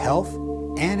 health,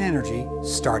 and energy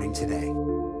starting today.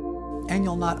 And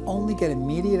you'll not only get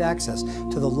immediate access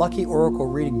to the Lucky Oracle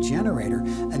Reading Generator,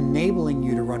 enabling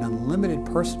you to run unlimited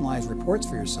personalized reports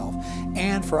for yourself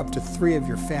and for up to 3 of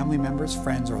your family members,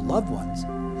 friends, or loved ones,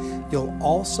 you'll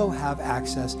also have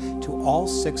access to all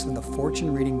 6 of the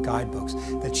fortune reading guidebooks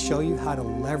that show you how to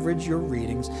leverage your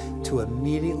readings to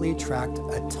immediately attract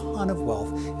a ton of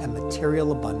wealth and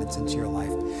material abundance into your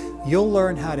life. You'll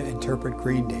learn how to interpret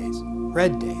green days,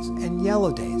 red days, and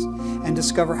yellow days, and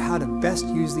discover how to best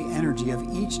use the energy of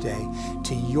each day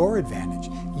to your advantage,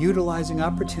 utilizing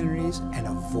opportunities and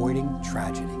avoiding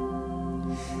tragedy.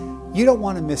 You don't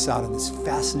want to miss out on this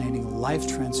fascinating,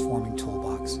 life-transforming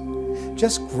toolbox.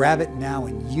 Just grab it now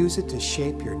and use it to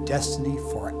shape your destiny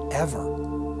forever.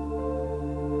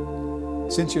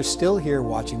 Since you're still here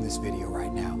watching this video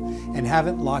right now and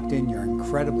haven't locked in your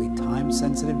incredibly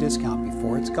time-sensitive discount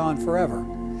before it's gone forever,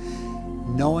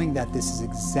 knowing that this is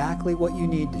exactly what you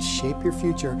need to shape your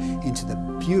future into the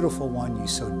beautiful one you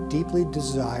so deeply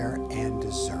desire and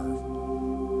deserve.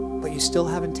 But you still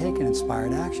haven't taken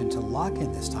inspired action to lock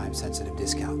in this time-sensitive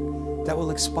discount that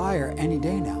will expire any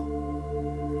day now,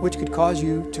 which could cause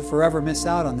you to forever miss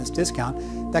out on this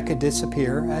discount that could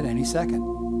disappear at any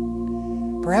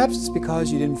second. Perhaps it's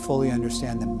because you didn't fully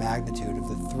understand the magnitude of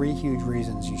the 3 huge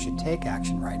reasons you should take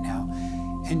action right now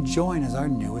and join as our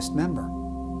newest member.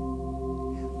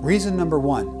 Reason number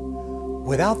 1,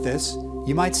 without this,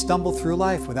 you might stumble through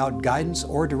life without guidance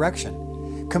or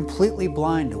direction, completely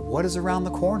blind to what is around the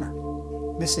corner,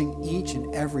 missing each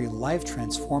and every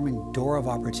life-transforming door of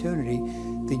opportunity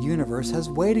the universe has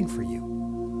waiting for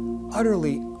you,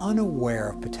 utterly unaware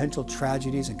of potential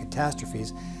tragedies and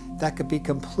catastrophes that could be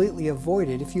completely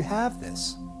avoided if you have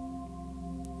this.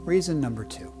 Reason number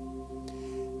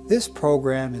 2, this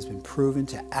program has been proven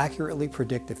to accurately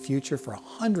predict the future for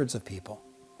hundreds of people.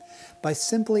 By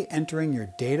simply entering your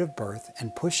date of birth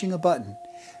and pushing a button,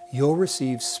 you'll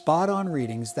receive spot-on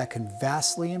readings that can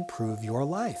vastly improve your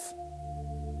life.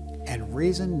 And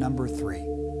reason number 3,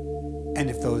 And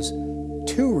if those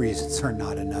 2 reasons are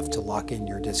not enough to lock in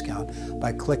your discount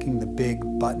by clicking the big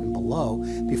button below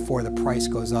before the price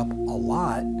goes up a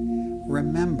lot,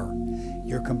 remember,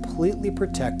 you're completely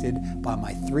protected by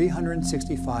my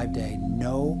 365-day,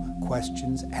 no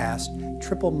questions asked,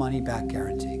 triple money back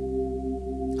guarantee.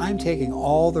 I'm taking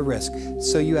all the risk,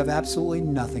 so you have absolutely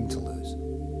nothing to lose.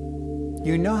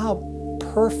 You know how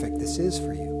perfect this is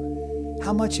for you,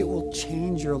 how much it will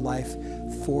change your life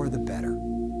for the better.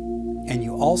 And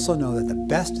you also know that the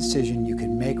best decision you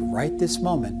can make right this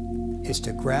moment is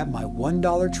to grab my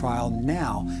 $1 trial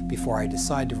now before I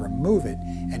decide to remove it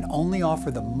and only offer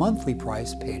the monthly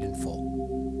price paid in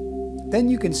full. Then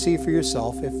you can see for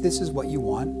yourself if this is what you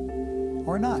want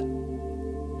or not.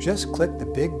 Just click the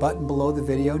big button below the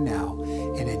video now,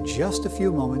 and in just a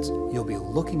few moments, you'll be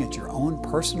looking at your own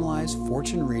personalized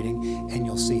fortune reading, and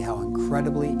you'll see how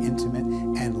incredibly intimate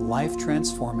and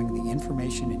life-transforming the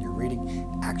information in your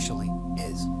reading actually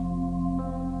is.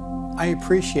 I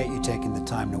appreciate you taking the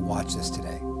time to watch this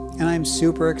today, and I'm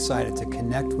super excited to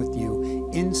connect with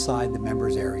you inside the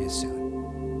members area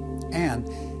soon. And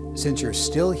since you're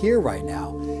still here right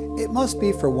now, it must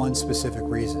be for one specific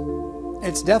reason.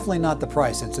 It's definitely not the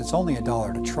price, since it's only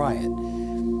 $1 to try it.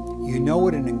 You know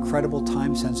what an incredible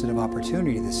time-sensitive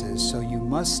opportunity this is, so you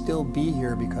must still be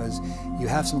here because you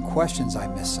have some questions I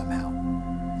missed somehow.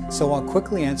 So I'll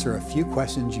quickly answer a few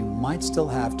questions you might still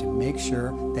have to make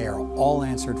sure they are all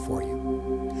answered for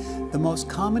you. The most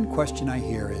common question I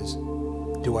hear is,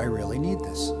 do I really need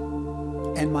this?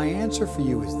 And my answer for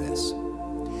you is this.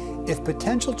 If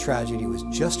potential tragedy was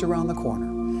just around the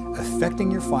corner, affecting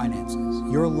your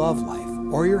finances, your love life,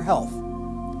 or your health,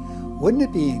 wouldn't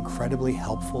it be incredibly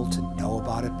helpful to know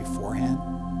about it beforehand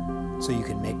so you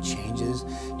can make changes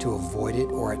to avoid it,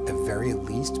 or at the very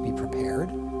least be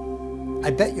prepared?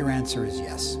 I bet your answer is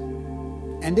yes.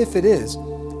 And if it is,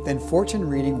 then fortune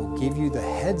reading will give you the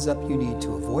heads up you need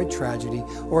to avoid tragedy,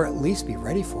 or at least be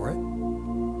ready for it.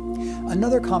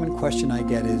 Another common question I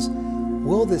get is,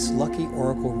 will this lucky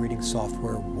oracle reading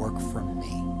software work for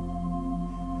me?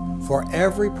 For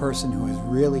every person who has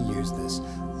really used this,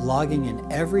 logging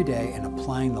in every day and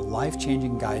applying the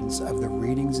life-changing guidance of the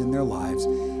readings in their lives,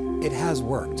 it has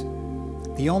worked.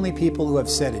 The only people who have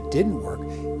said it didn't work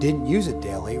didn't use it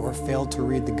daily or failed to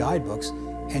read the guidebooks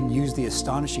and use the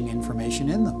astonishing information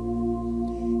in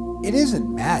them. It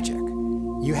isn't magic.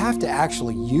 You have to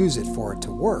actually use it for it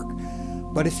to work.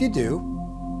 But if you do,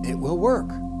 it will work.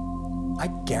 I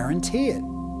guarantee it.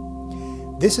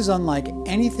 This is unlike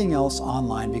anything else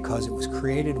online because it was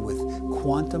created with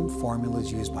quantum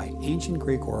formulas used by ancient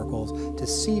Greek oracles to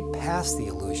see past the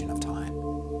illusion of time.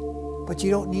 But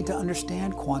you don't need to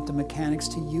understand quantum mechanics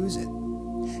to use it.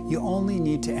 You only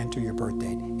need to enter your birth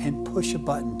date and push a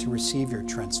button to receive your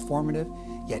transformative,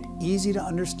 yet easy to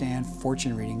understand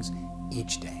fortune readings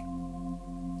each day.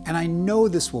 And I know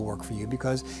this will work for you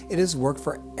because it has worked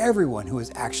for everyone who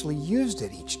has actually used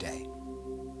it each day.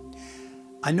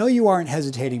 I know you aren't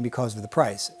hesitating because of the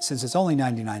price, since it's only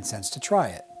 99 cents to try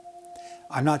it.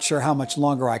 I'm not sure how much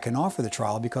longer I can offer the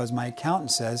trial because my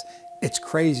accountant says it's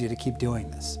crazy to keep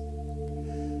doing this.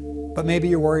 But maybe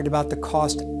you're worried about the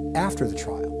cost after the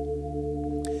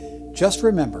trial. Just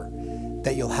remember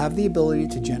that you'll have the ability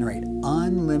to generate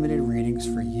unlimited readings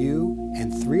for you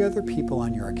and 3 other people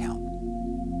on your account.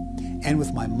 And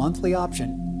with my monthly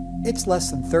option, it's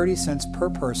less than 30 cents per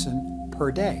person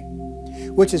per day,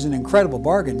 which is an incredible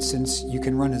bargain since you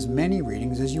can run as many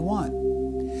readings as you want.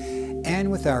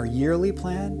 And with our yearly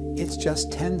plan, it's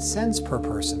just 10 cents per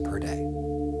person per day.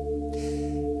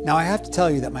 Now I have to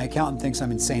tell you that my accountant thinks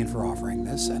I'm insane for offering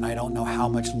this, and I don't know how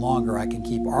much longer I can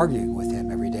keep arguing with him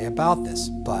every day about this,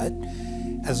 but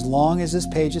as long as this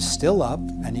page is still up,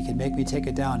 and he can make me take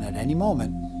it down at any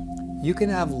moment, you can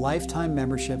have lifetime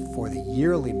membership for the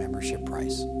yearly membership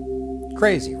price.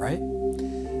 Crazy, right?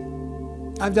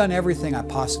 I've done everything I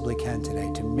possibly can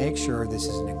today to make sure this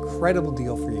is an incredible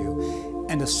deal for you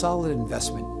and a solid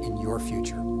investment in your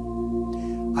future.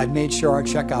 I've made sure our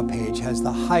checkout page has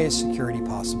the highest security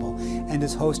possible and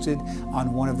is hosted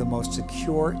on one of the most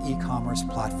secure e-commerce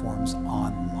platforms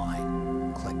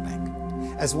online,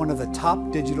 ClickBank, as one of the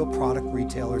top digital product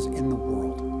retailers in the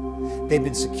world. They've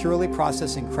been securely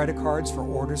processing credit cards for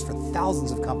orders for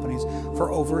thousands of companies for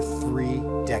over 3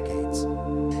 decades,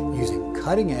 using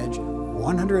cutting-edge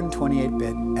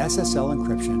 128-bit SSL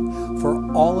encryption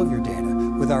for all of your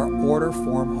data with our order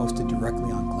form hosted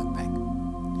directly on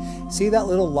ClickBank. See that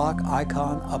little lock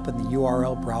icon up in the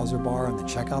URL browser bar on the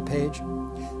checkout page?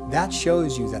 That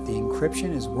shows you that the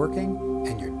encryption is working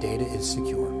and your data is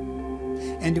secure.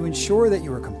 And to ensure that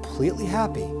you are completely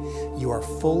happy, you are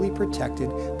fully protected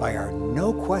by our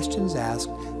no questions asked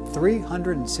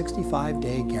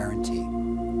 365-day guarantee.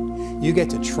 You get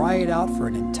to try it out for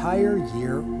an entire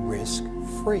year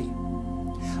risk-free.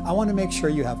 I want to make sure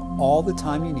you have all the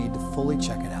time you need to fully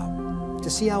check it out, to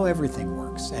see how everything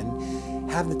works,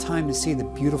 and have the time to see the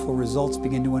beautiful results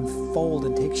begin to unfold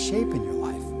and take shape in your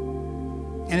life.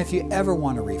 And if you ever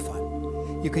want a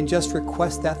refund, you can just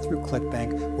request that through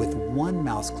ClickBank with one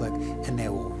mouse click, and they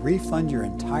will refund your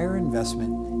entire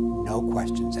investment, no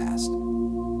questions asked.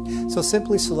 So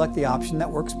simply select the option that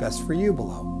works best for you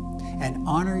below, and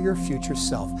honor your future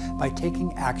self by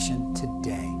taking action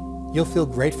today. You'll feel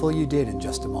grateful you did in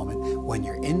just a moment when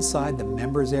you're inside the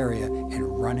members area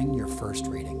and running your first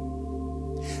reading.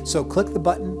 So click the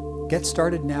button, get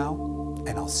started now,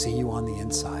 and I'll see you on the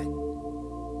inside.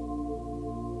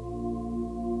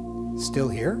 Still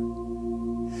here?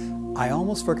 I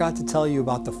almost forgot to tell you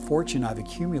about the fortune I've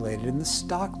accumulated in the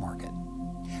stock market.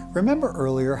 Remember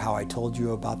earlier how I told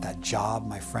you about that job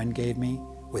my friend gave me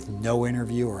with no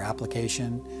interview or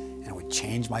application, and it would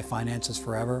change my finances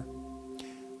forever?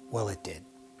 Well, it did.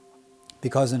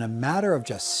 Because in a matter of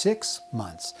just 6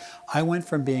 months, I went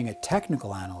from being a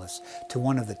technical analyst to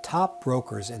one of the top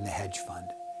brokers in the hedge fund.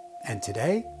 And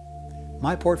today,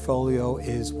 my portfolio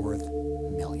is worth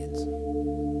millions.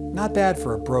 Not bad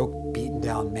for a broke, beaten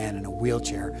down man in a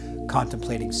wheelchair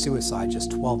contemplating suicide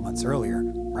just 12 months earlier,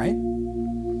 right?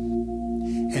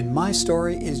 And my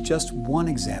story is just one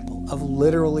example of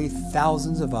literally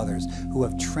thousands of others who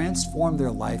have transformed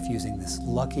their life using this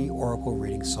lucky oracle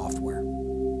reading software.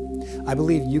 I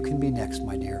believe you can be next,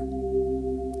 my dear.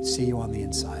 See you on the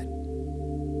inside.